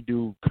sometimes, and we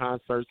do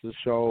concerts and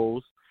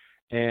shows.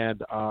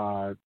 And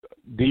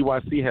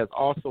DYC has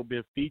also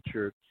been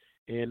featured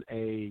in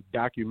a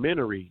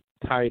documentary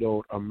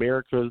titled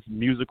America's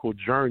Musical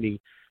Journey,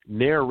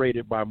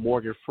 narrated by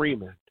Morgan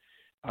Freeman.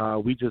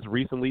 We just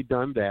recently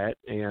done that,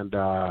 and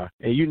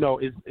you know,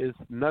 it's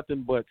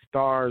nothing but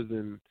stars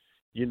and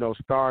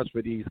stars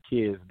for these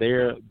kids.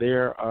 They're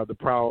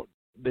the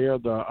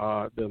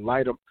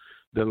light of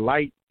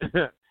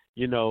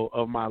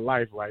my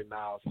life right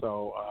now.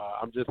 So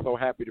I'm just so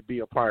happy to be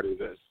a part of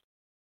this.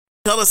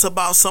 Tell us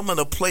about some of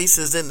the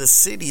places in the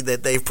city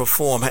that they've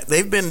performed.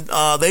 They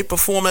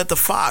performed at the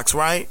Fox,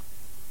 right?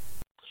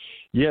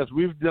 Yes,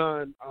 we've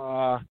done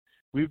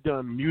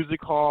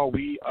Music Hall.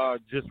 We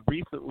just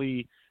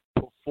recently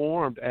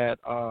performed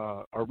at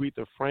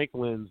Aretha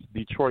Franklin's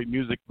Detroit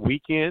Music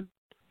Weekend.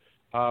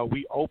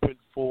 We opened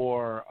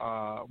for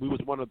we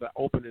was one of the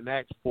opening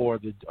acts for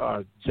the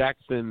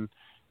Jacksons,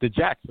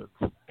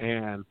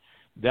 and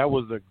that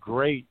was a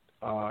great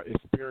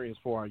experience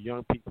for our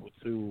young people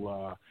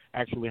to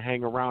actually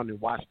hang around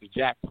and watch the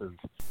Jacksons.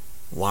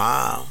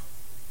 Wow.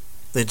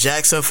 The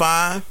Jackson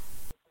 5?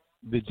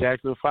 The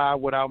Jackson 5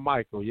 without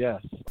Michael,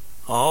 yes.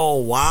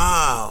 Oh,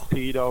 wow.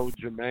 Tito,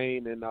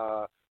 Jermaine, and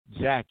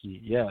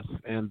Jackie, yes.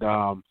 And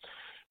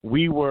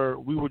we were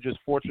just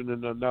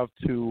fortunate enough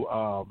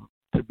to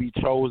be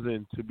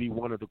chosen to be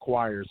one of the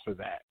choirs for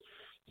that.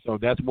 So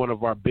that's one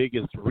of our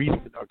biggest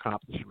recent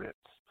accomplishments.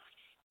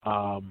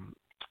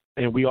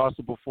 And we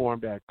also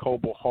performed at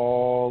Cobo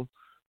Hall,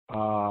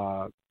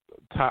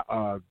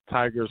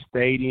 Tiger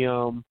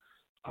Stadium,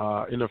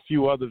 and a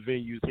few other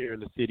venues here in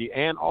the city,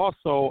 and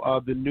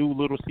also the new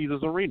Little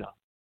Caesars Arena.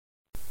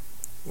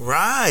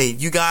 Right.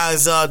 You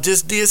guys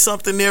just did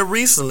something there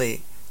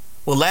recently.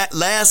 Well,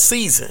 last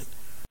season.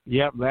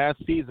 Yep,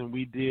 last season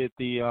we did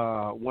the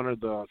one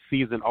of the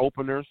season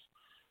openers,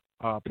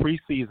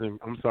 preseason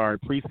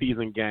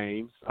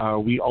games.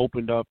 We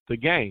opened up the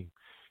game,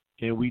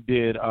 and we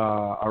did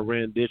a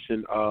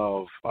rendition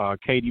of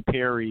Katy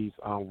Perry's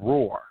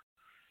 "Roar."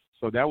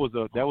 So that was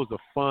a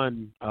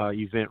fun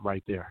event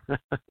right there.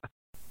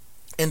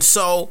 And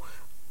so,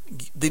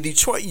 the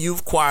Detroit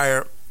Youth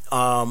Choir,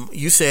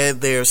 you said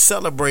they're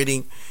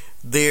celebrating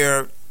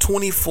their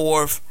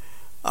 24th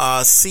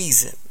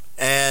season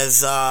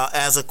as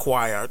a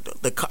choir,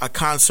 a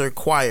concert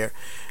choir.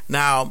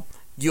 Now,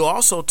 you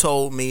also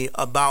told me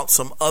about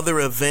some other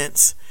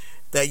events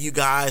that you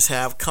guys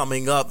have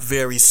coming up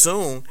very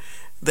soon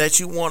that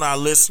you want our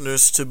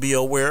listeners to be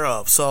aware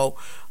of. So,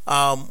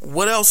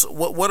 what else?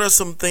 What are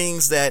some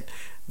things that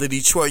the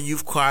Detroit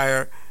Youth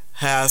Choir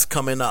has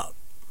coming up?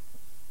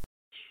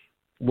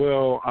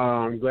 Well,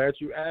 I'm glad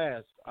you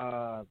asked.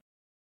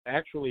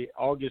 Actually,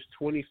 August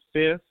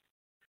 25th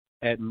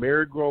at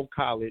Marygrove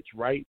College,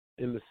 right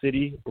here in the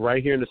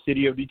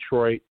city of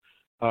Detroit.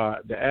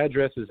 The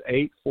address is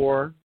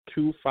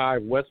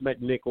 8425 West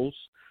McNichols.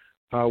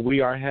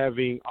 We are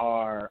having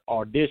our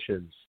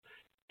auditions,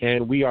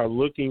 and we are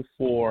looking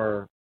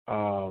for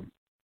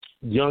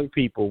young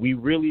people. We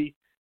really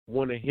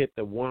want to hit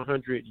the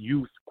 100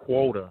 youth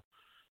quota.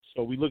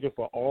 So we're looking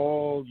for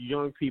all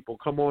young people.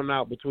 Come on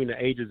out between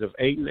the ages of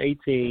 8 and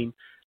 18,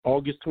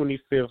 August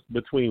 25th,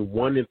 between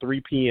 1 and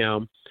 3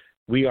 p.m.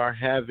 We are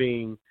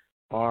having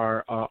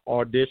our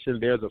audition.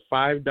 There's a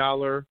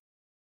 $5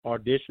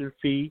 audition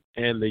fee,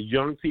 and the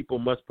young people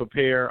must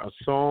prepare a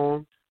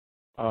song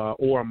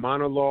or a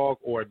monologue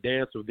or a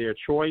dance of their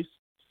choice.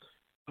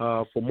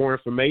 For more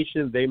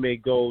information, they may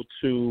go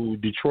to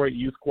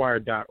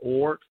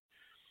DetroitYouthChoir.org.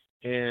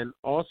 And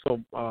also,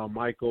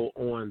 Michael,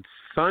 on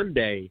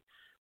Sunday,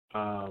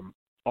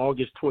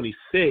 August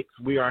 26th,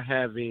 we are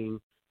having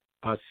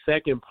a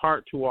second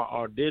part to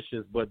our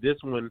auditions, but this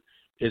one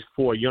is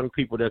for young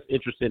people that's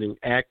interested in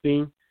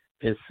acting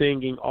and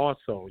singing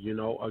also,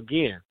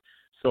 again.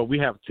 So we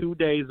have 2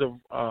 days of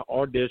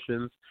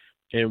auditions,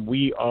 and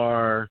we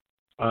are,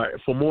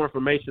 for more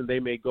information, they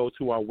may go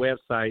to our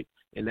website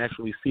and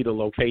actually see the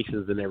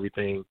locations and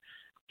everything.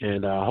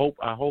 And I hope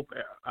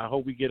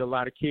we get a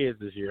lot of kids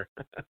this year.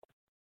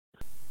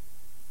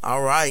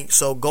 All right.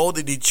 So go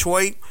to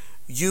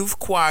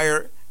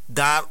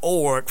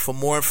DetroitYouthChoir.org for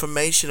more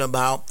information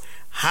about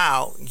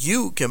how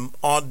you can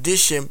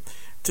audition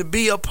to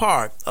be a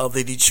part of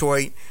the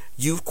Detroit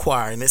Youth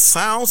Choir. And it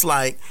sounds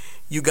like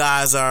you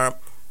guys are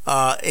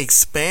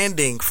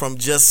expanding from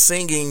just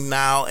singing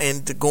now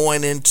and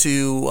going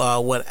into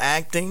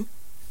acting?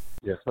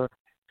 Yes, sir.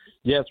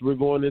 Yes, we're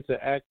going into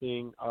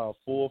acting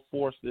full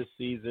force this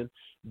season,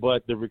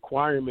 but the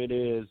requirement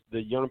is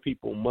the young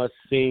people must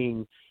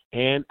sing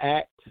and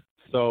act.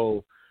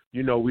 So,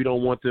 we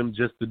don't want them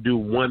just to do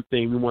one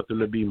thing. We want them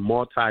to be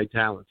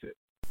multi-talented.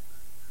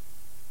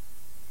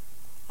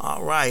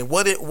 All right.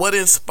 What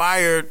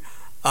inspired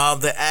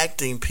the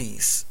acting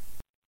piece?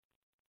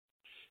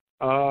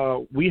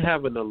 We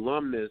have an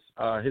alumnus.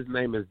 His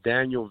name is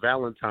Daniel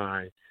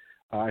Valentine.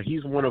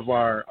 He's one of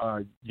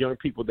our young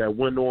people that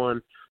went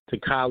on to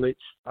college,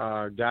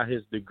 got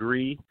his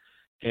degree,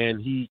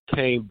 and he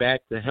came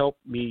back to help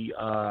me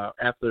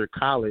after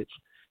college,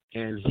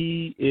 and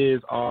he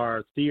is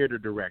our theater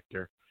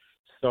director.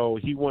 So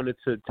he wanted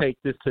to take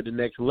this to the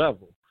next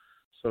level.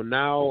 So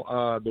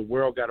now the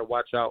world got to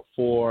watch out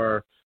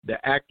for the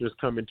actors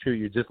coming to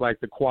you, just like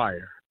the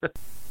choir.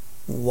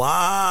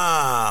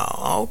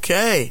 Wow.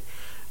 Okay.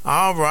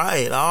 All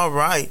right.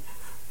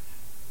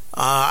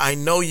 I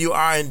know you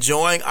are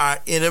enjoying our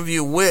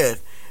interview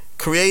with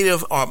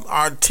creative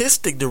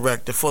artistic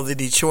director for the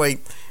Detroit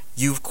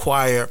Youth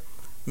Choir,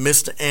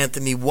 Mr.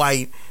 Anthony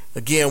White.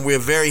 Again, we're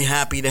very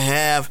happy to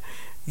have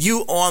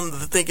you on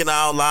the Thinking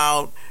Out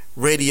Loud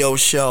radio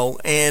show,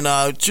 and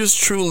just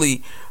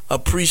truly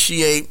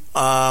appreciate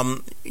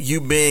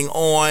you being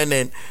on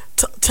and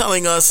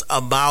telling us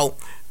about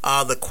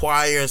the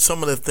choir and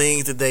some of the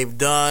things that they've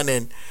done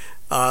and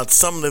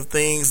some of the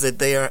things that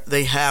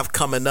they have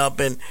coming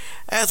up. And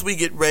as we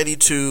get ready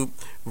to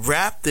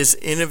wrap this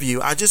interview,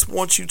 I just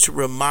want you to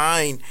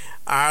remind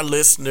our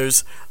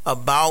listeners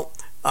about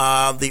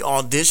the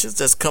auditions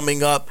that's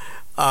coming up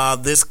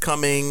this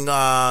coming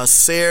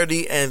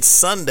Saturday and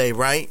Sunday,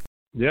 right?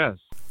 Yes.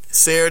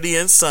 Saturday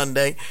and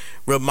Sunday.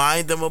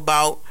 Remind them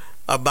about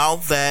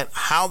that,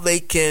 how they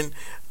can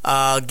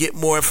get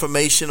more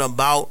information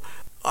about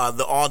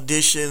the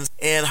auditions,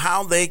 and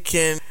how they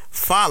can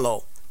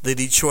follow the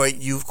Detroit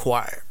Youth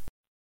Choir.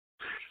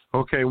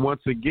 Okay,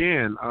 once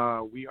again,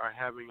 we are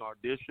having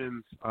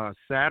auditions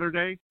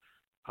Saturday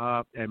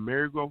at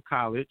Marygrove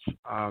College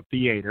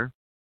Theater.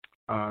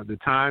 The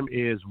time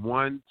is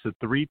 1 to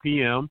 3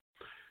 p.m.,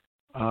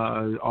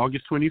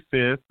 August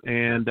 25th,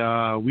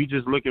 and we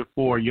just looking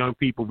for young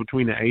people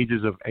between the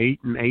ages of 8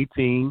 and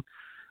 18.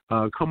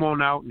 Come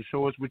on out and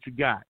show us what you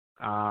got.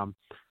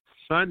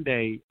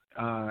 Sunday,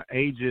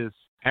 ages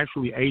 10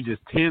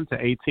 to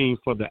 18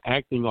 for the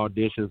acting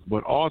auditions,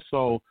 but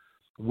also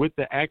with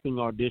the acting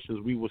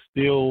auditions, we would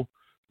still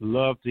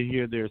love to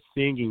hear their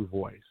singing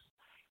voice.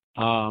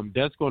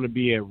 That's going to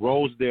be at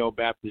Rosedale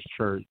Baptist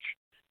Church,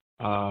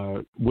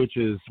 which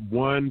is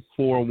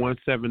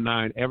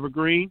 14179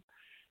 Evergreen.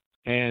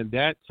 And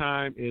that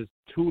time is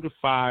 2 to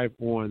 5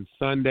 on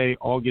Sunday,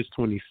 August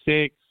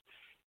 26th.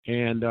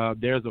 And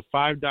there's a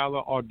 $5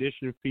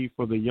 audition fee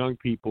for the young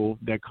people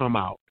that come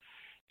out.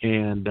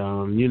 And,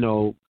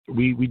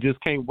 we just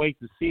can't wait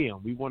to see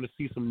them. We want to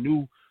see some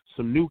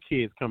new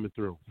kids coming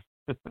through.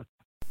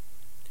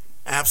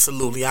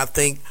 Absolutely. I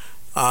think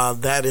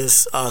that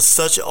is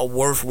such a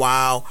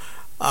worthwhile,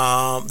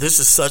 this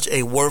is such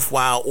a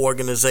worthwhile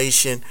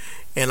organization.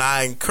 And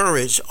I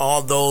encourage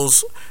all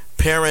those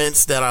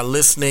parents that are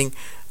listening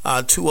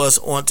to us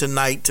on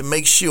tonight to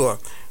make sure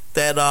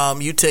that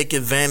you take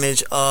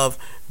advantage of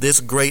this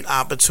great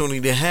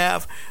opportunity to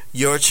have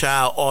your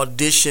child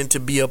audition to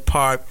be a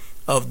part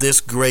of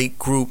this great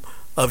group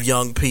of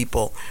young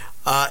people.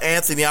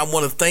 Anthony, I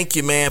want to thank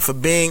you, man, for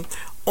being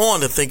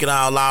on the Thinking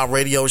Out Loud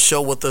radio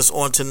show with us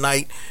on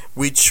tonight.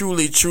 We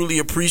truly, truly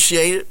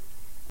appreciate it.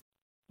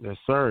 Yes,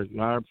 sir.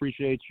 I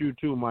appreciate you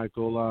too,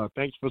 Michael.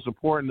 Thanks for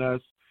supporting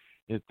us,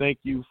 and thank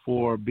you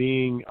for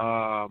being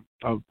a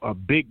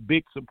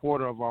big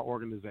supporter of our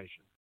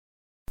organization.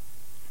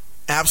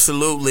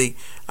 Absolutely.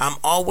 I'm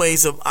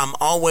always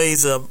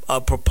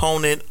a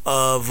proponent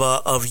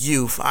of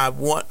youth.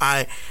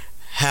 I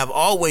have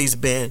always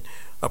been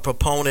a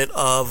proponent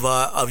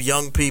of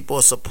young people,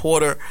 a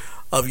supporter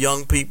of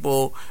young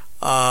people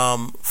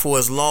for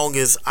as long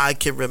as I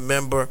can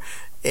remember,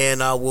 and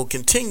will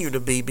continue to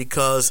be,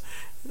 because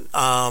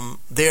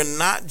they're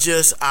not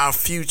just our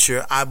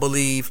future. I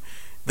believe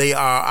they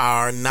are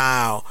our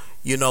now.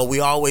 We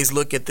always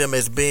look at them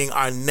as being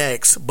our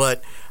next,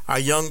 but our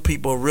young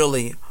people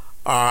really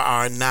are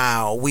our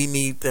now. We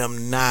need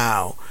them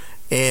now,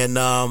 and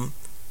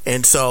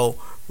so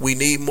we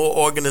need more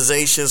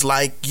organizations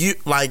like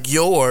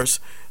yours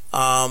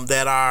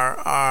that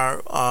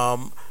are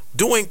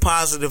doing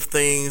positive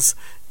things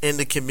in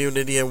the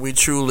community, and we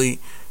truly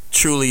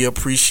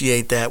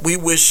appreciate that. We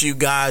wish you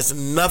guys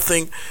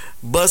nothing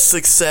but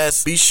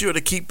success. Be sure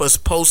to keep us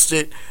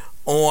posted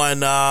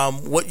on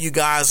what you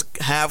guys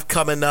have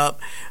coming up,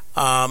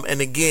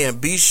 and again,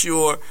 be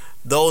sure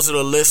those that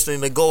are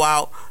listening to go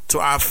out to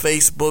our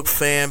Facebook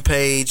fan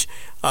page,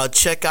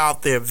 check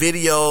out their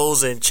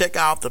videos and check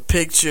out the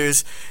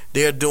pictures.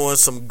 They're doing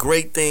some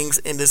great things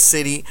in the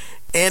city,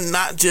 and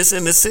not just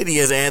in the city,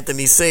 as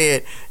Anthony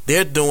said.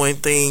 They're doing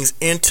things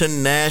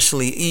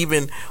internationally,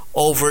 even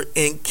over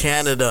in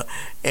Canada.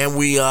 And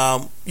we,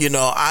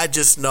 I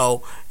just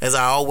know, as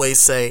I always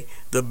say,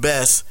 the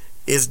best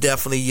is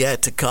definitely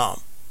yet to come.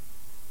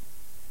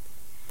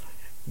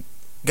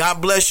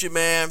 God bless you,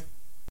 man.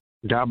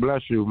 God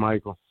bless you,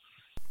 Michael.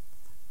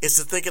 It's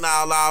the Thinking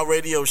Out Loud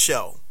radio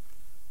show.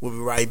 We'll be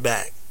right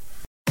back.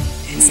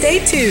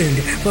 Stay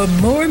tuned for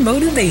more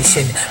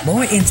motivation,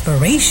 more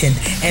inspiration,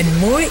 and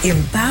more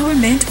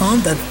empowerment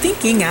on the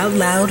Thinking Out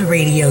Loud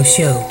radio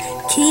show.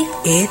 Keep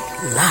it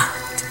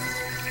locked.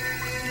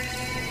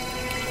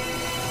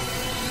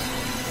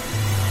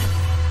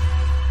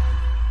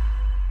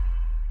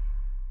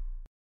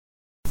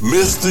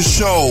 Missed the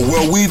show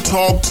where we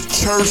talked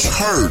church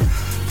hurt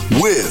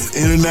with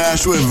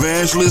international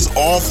evangelist,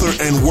 author,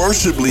 and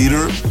worship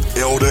leader,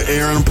 Elder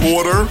Aaron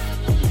Porter.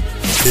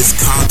 This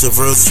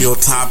controversial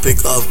topic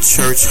of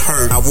church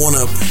hurt. I want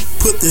to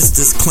put this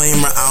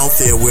disclaimer out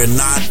there. We're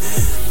not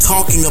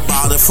talking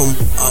about it from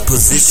a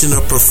position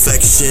of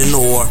perfection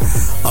or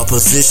a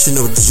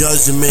position of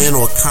judgment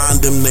or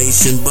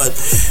condemnation, but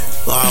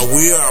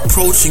we are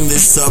approaching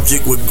this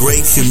subject with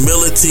great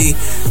humility,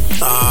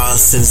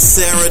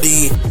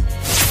 sincerity.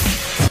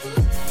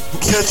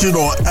 Catch it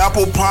on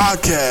Apple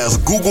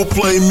Podcasts, Google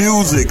Play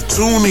Music,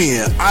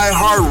 TuneIn,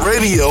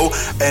 iHeartRadio,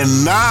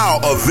 and now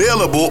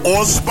available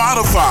on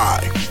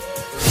Spotify.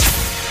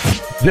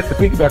 Just to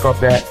piggyback off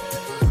that,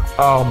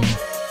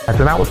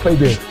 and I would say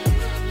this: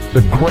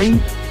 the grace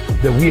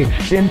that we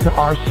extend to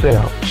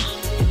ourselves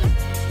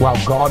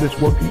while God is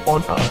working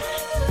on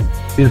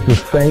us is the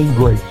same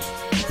grace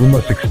we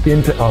must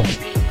extend to others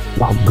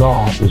while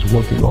God is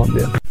working on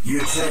them.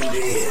 You're tuned in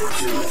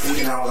to the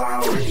Thinking Out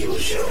Loud radio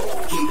show.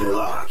 Keep it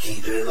locked,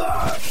 keep it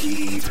locked,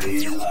 keep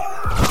it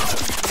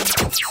locked.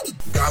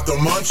 Got the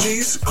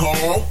munchies?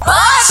 Call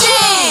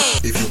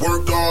Munchie! If you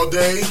worked all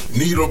day,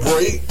 need a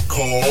break?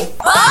 Call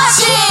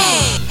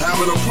Munchie!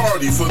 Having a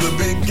party for the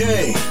big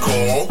game?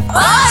 Call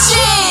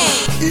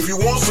Munchie! If you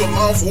want some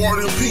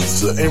mouth-watering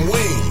pizza and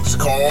wings?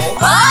 Call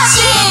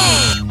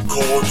Munchie!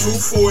 Call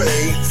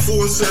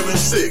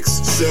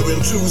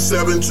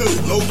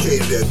 248-476-7272.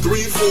 Located at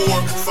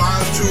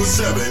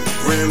 34527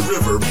 Grand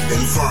River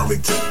in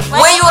Farmington.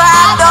 When you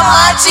have the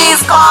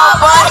munchies,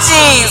 call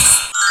Munchies!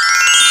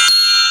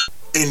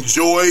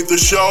 Enjoyed the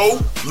show?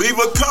 Leave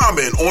a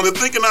comment on the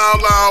Thinking Out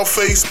Loud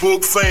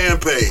Facebook fan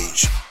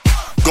page.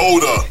 Go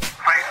to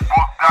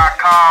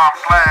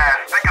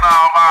Facebook.com/Thinking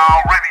Out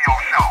Loud Radio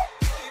Show.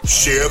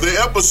 Share the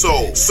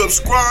episode.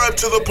 Subscribe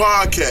to the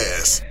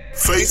podcast.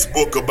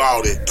 Facebook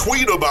about it.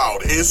 Tweet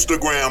about it.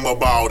 Instagram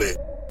about it.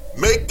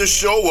 Make the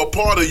show a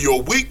part of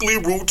your weekly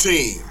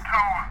routine.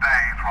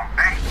 Tuesdays from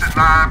 8 to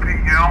 9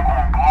 p.m.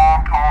 on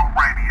Blog Talk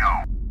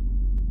Radio.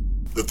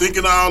 The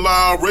Thinking Out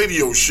Loud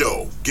Radio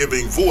Show,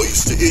 giving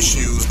voice to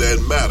issues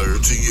that matter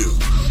to you.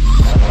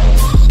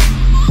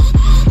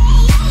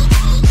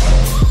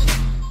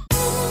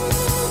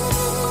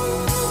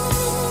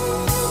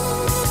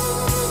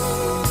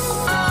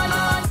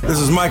 This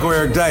is Michael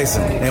Eric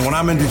Dyson, and when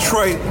I'm in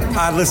Detroit,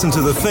 I listen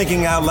to the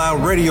Thinking Out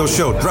Loud Radio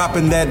Show,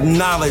 dropping that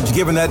knowledge,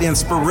 giving that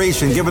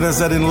inspiration, giving us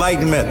that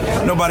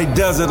enlightenment. Nobody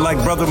does it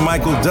like Brother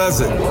Michael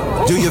does it.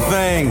 Do your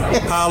thing.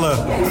 Holla.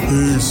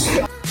 Peace.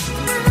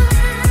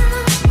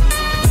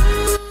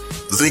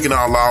 The Thinking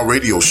Out Loud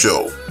Radio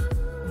Show,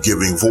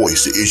 giving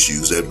voice to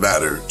issues that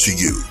matter to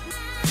you.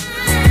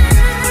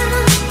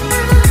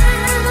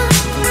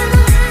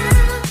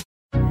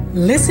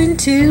 Listen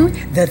to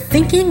the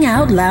Thinking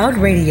Out Loud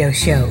Radio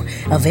Show,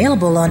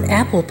 available on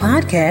Apple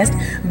Podcast,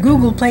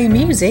 Google Play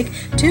Music,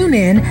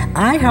 TuneIn,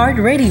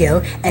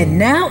 iHeartRadio, and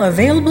now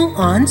available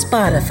on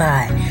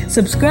Spotify.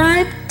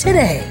 Subscribe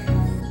today.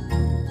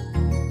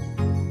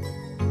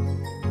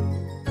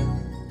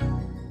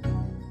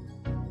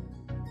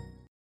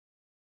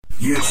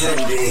 You're tuned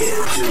in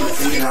to the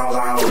Thinking Out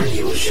Loud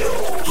Radio Show.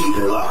 Keep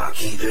it locked,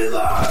 keep it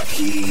locked,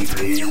 keep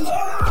it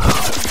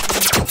locked.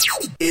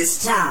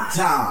 It's time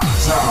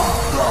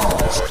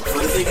for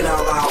the Thinking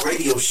Out Loud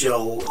Radio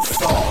Show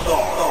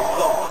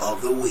thought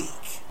of the week.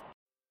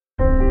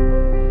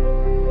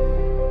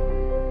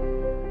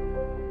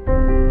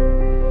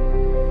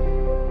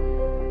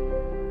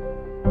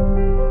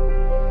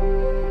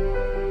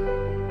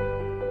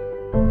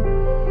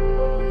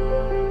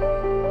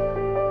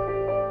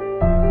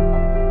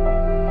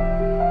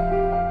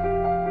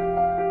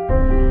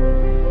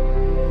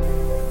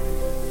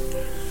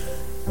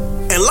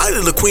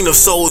 The Queen of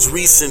Soul's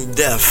recent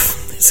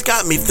death, it's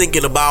got me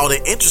thinking about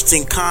an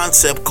interesting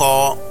concept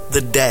called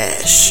the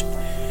dash.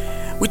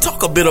 We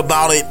talk a bit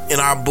about it in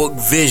our book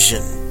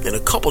Vision in a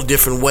couple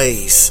different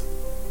ways,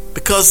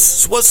 because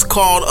it's what's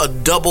called a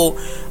double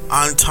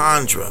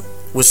entendre,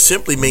 which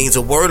simply means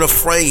a word or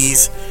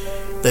phrase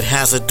that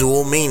has a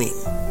dual meaning.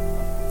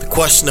 The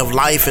question of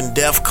life and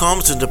death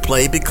comes into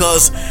play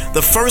because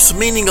the first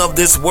meaning of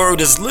this word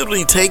is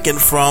literally taken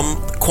from,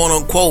 quote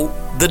unquote,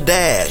 the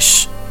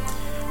dash.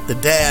 The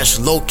dash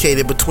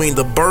located between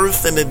the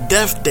birth and the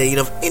death date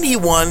of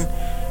anyone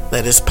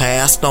that is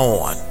passed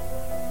on.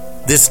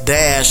 This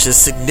dash is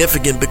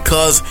significant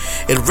because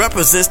it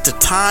represents the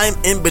time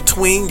in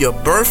between your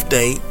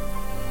birthday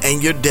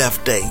and your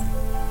death date.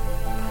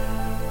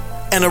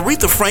 And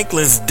Aretha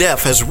Franklin's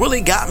death has really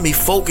got me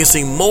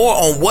focusing more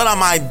on what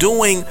am I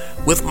doing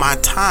with my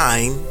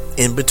time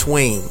in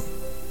between.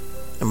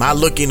 Am I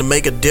looking to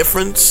make a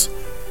difference?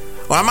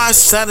 Or am I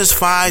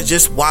satisfied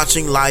just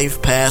watching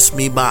life pass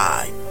me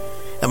by?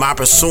 Am I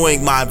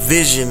pursuing my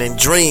vision and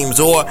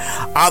dreams, or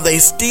are they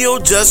still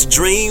just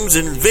dreams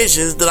and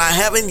visions that I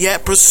haven't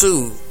yet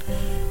pursued?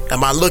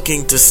 Am I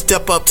looking to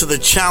step up to the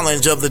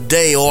challenge of the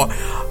day, or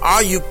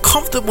are you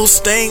comfortable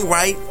staying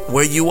right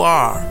where you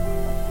are?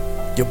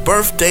 Your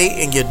birth date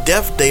and your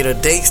death date are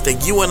dates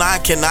that you and I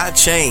cannot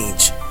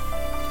change.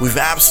 We've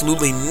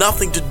absolutely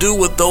nothing to do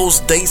with those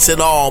dates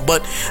at all,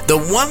 but the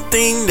one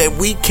thing that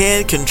we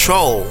can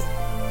control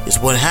is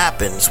what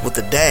happens with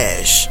the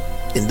dash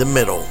in the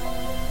middle.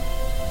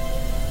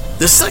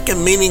 The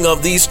second meaning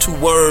of these two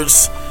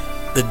words,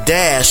 the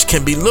dash,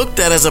 can be looked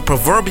at as a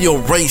proverbial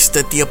race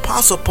that the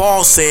Apostle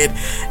Paul said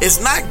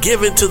is not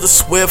given to the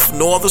swift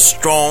nor the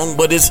strong,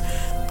 but is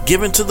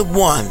given to the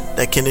one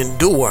that can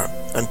endure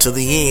until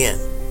the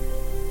end.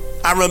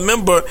 I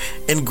remember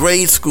in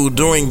grade school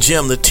during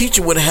gym, the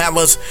teacher would have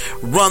us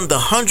run the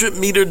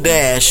 100-meter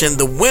dash, and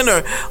the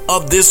winner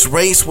of this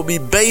race would be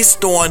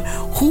based on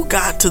who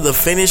got to the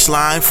finish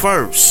line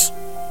first.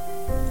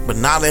 But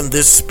not in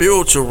this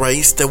spiritual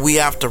race that we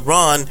have to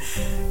run.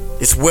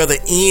 It's where the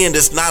end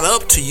is not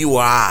up to you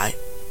or I.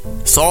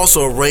 It's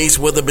also a race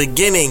where the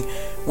beginning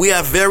we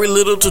have very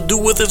little to do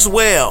with as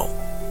well.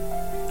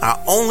 Our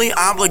only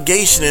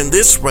obligation in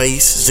this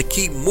race is to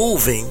keep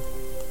moving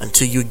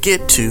until you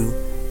get to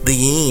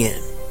the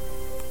end.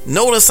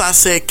 Notice I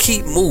said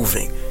keep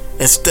moving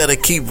instead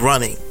of keep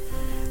running,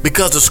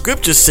 because the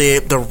scripture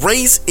said the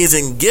race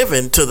isn't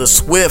given to the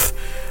swift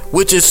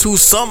which is who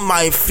some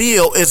might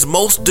feel is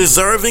most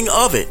deserving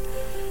of it.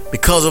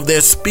 Because of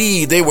their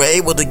speed, they were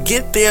able to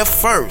get there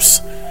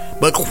first.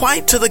 But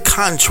quite to the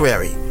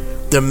contrary,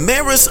 the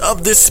merits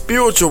of this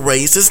spiritual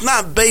race is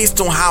not based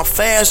on how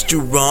fast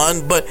you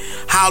run, but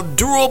how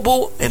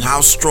durable and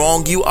how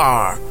strong you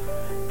are.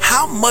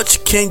 How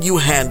much can you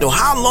handle?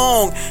 How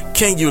long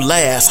can you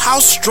last? How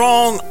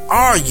strong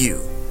are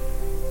you?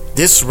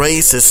 This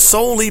race is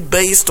solely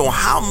based on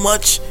how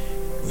much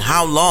and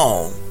how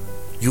long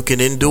you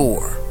can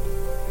endure.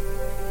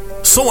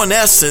 So in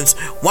essence,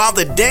 while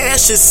the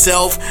dash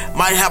itself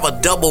might have a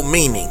double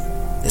meaning,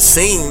 it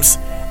seems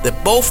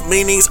that both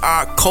meanings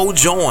are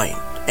co-joined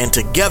and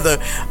together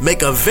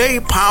make a very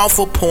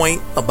powerful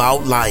point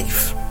about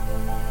life.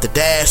 The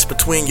dash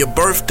between your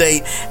birth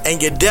date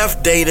and your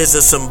death date is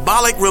a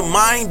symbolic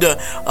reminder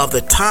of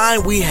the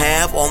time we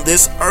have on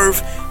this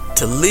earth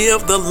to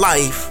live the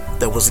life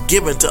that was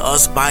given to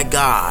us by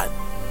God.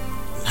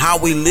 And how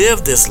we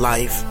live this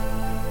life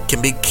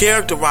can be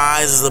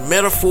characterized as a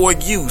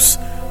metaphoric use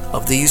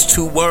of these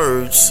two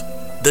words,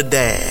 the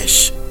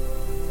dash.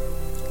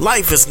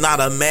 Life is not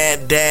a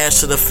mad dash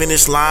to the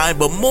finish line,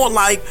 but more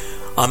like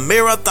a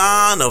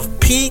marathon of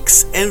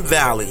peaks and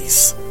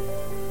valleys.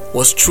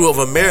 What's true of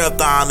a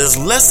marathon is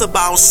less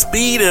about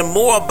speed and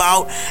more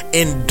about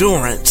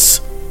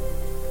endurance.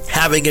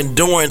 Having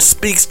endurance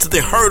speaks to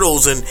the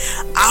hurdles and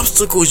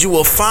obstacles you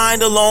will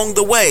find along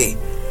the way.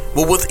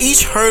 But with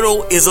each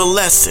hurdle is a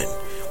lesson.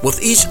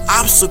 With each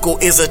obstacle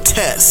is a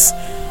test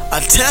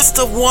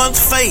of one's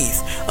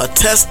faith, a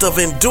test of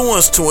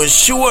endurance to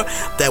ensure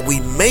that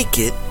we make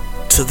it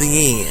to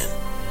the end.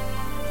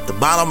 The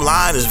bottom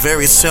line is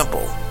very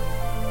simple.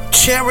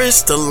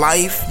 Cherish the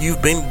life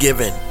you've been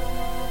given,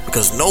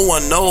 because no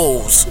one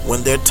knows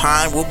when their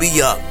time will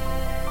be up.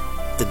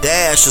 The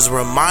dash is a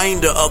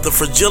reminder of the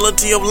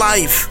fragility of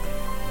life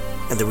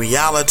and the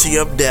reality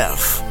of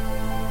death.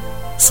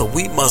 So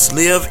we must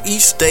live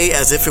each day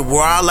as if it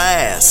were our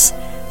last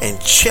and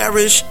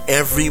cherish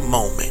every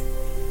moment.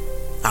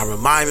 I'm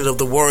reminded of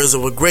the words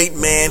of a great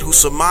man who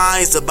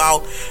surmised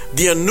about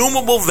the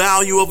innumerable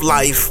value of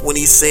life when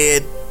he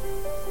said,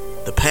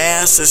 "The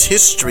past is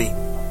history,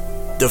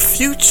 the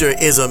future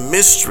is a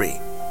mystery,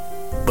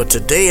 but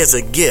today is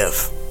a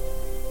gift.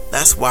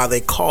 That's why they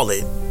call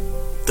it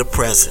the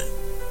present."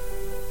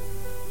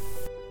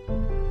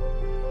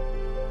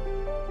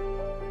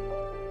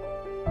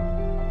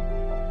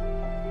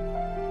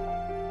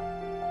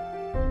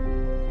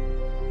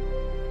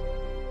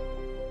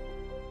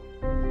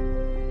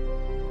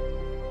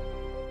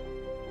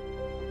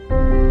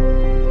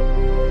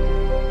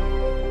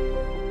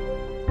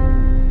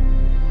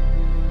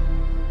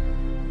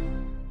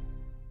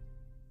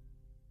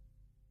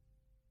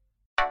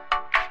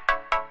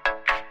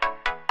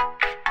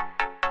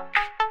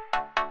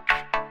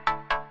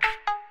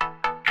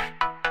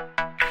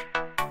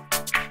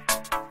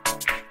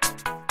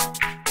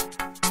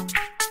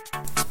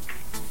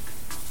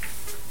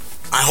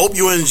 I hope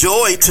you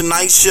enjoyed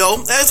tonight's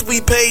show as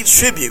we paid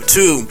tribute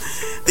to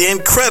the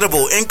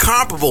incredible,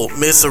 incomparable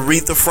Miss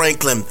Aretha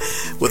Franklin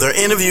with her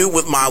interview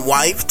with my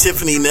wife,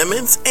 Tiffany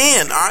Nimmons,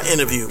 and our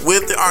interview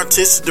with the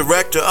artistic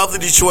director of the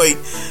Detroit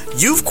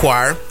Youth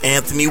Choir,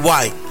 Anthony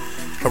White.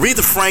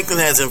 Aretha Franklin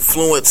has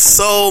influenced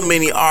so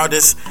many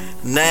artists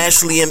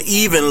nationally and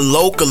even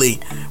locally.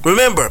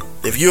 Remember,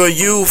 if you're a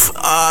youth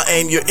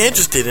and you're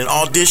interested in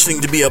auditioning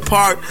to be a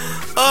part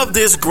of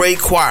this great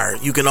choir,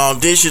 you can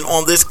audition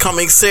on this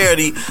coming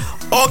Saturday,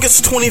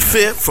 August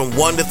 25th from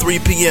 1 to 3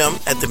 p.m.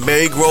 at the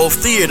Mary Grove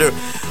Theater,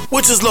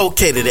 which is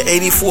located at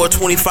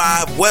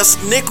 8425 West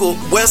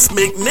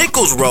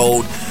McNichols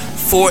Road,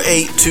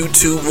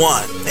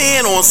 48221.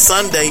 And on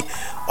Sunday,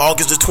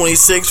 August the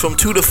 26th from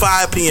 2 to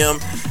 5 p.m.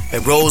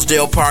 at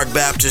Rosedale Park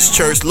Baptist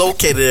Church,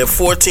 located at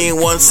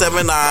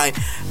 14179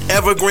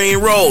 Evergreen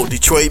Road,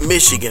 Detroit,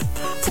 Michigan.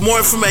 For more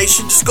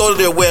information, just go to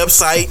their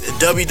website,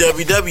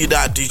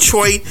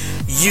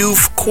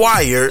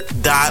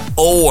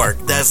 www.detroityouthchoir.org.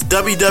 That's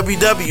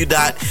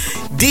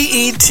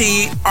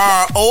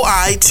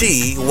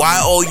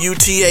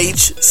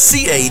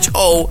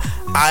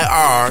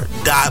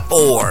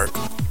www.detroityouthchoir.org.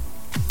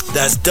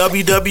 That's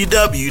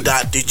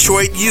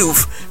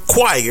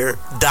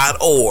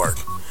www.detroityouthchoir.org.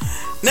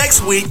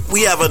 Next week,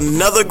 we have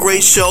another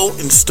great show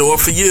in store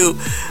for you.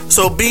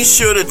 So be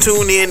sure to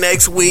tune in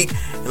next week,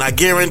 and I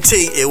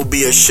guarantee it will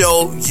be a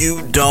show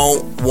you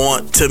don't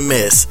want to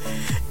miss.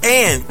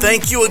 And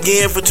thank you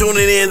again for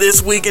tuning in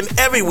this week and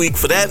every week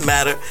for that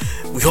matter.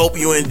 We hope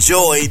you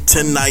enjoyed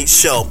tonight's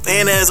show.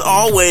 And as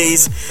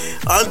always,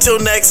 until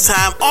next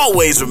time,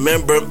 always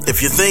remember,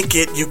 if you think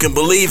it, you can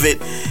believe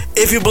it.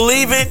 If you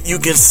believe it, you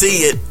can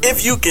see it.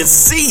 If you can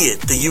see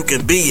it, then you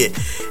can be it.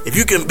 If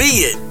you can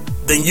be it,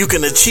 then you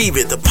can achieve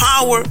it. The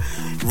power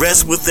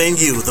rests within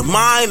you. The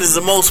mind is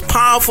the most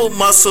powerful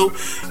muscle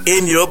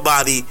in your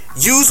body.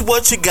 Use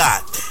what you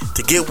got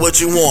to get what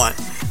you want.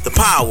 The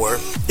power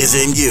is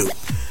in you.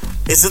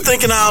 It's the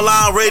Thinking Out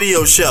Loud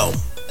radio show.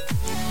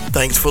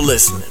 Thanks for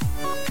listening.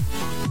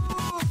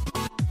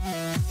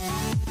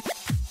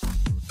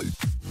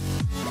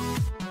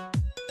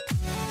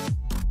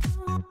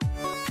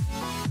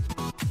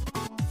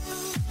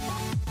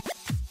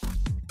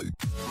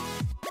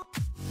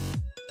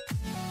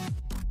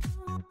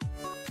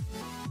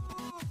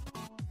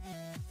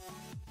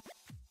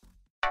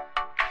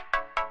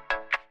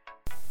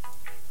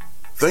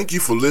 Thank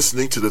you for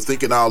listening to the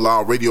Thinking Out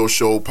Loud Radio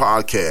Show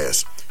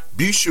podcast.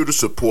 Be sure to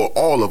support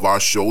all of our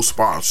show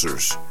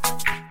sponsors.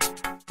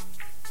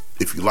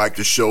 If you like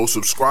the show,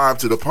 subscribe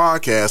to the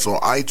podcast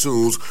on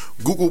iTunes,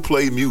 Google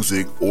Play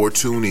Music, or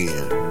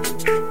TuneIn.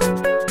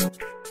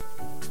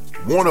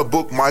 Want to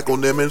book Michael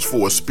Nimmons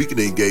for a speaking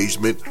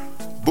engagement,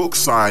 book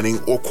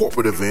signing, or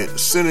corporate event?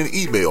 Send an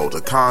email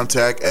to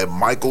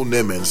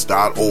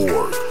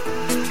contact@michaelnimmons.org.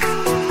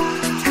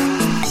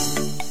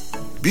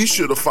 Be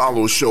sure to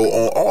follow the show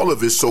on all of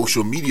his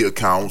social media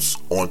accounts,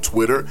 on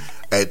Twitter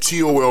at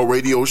TOL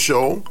Radio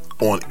Show,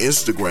 on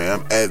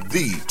Instagram at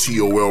The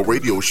TOL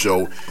Radio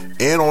Show,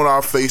 and on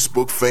our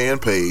Facebook fan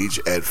page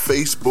at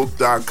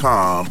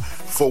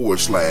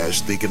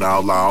facebook.com/Thinking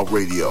Out Loud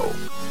Radio.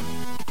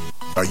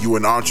 Are you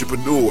an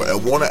entrepreneur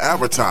and want to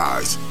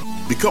advertise?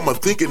 Become a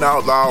Thinking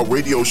Out Loud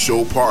Radio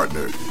Show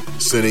partner.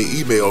 Send an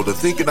email to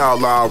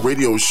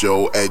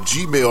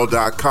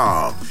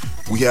thinkingoutloudradioshow@gmail.com.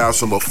 We have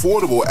some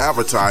affordable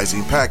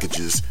advertising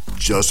packages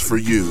just for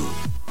you.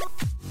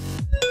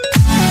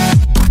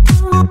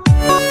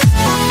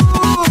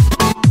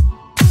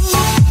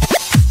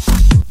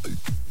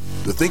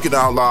 The Thinking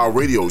Out Loud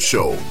Radio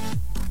Show,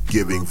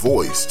 giving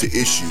voice to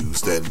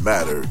issues that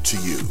matter to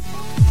you.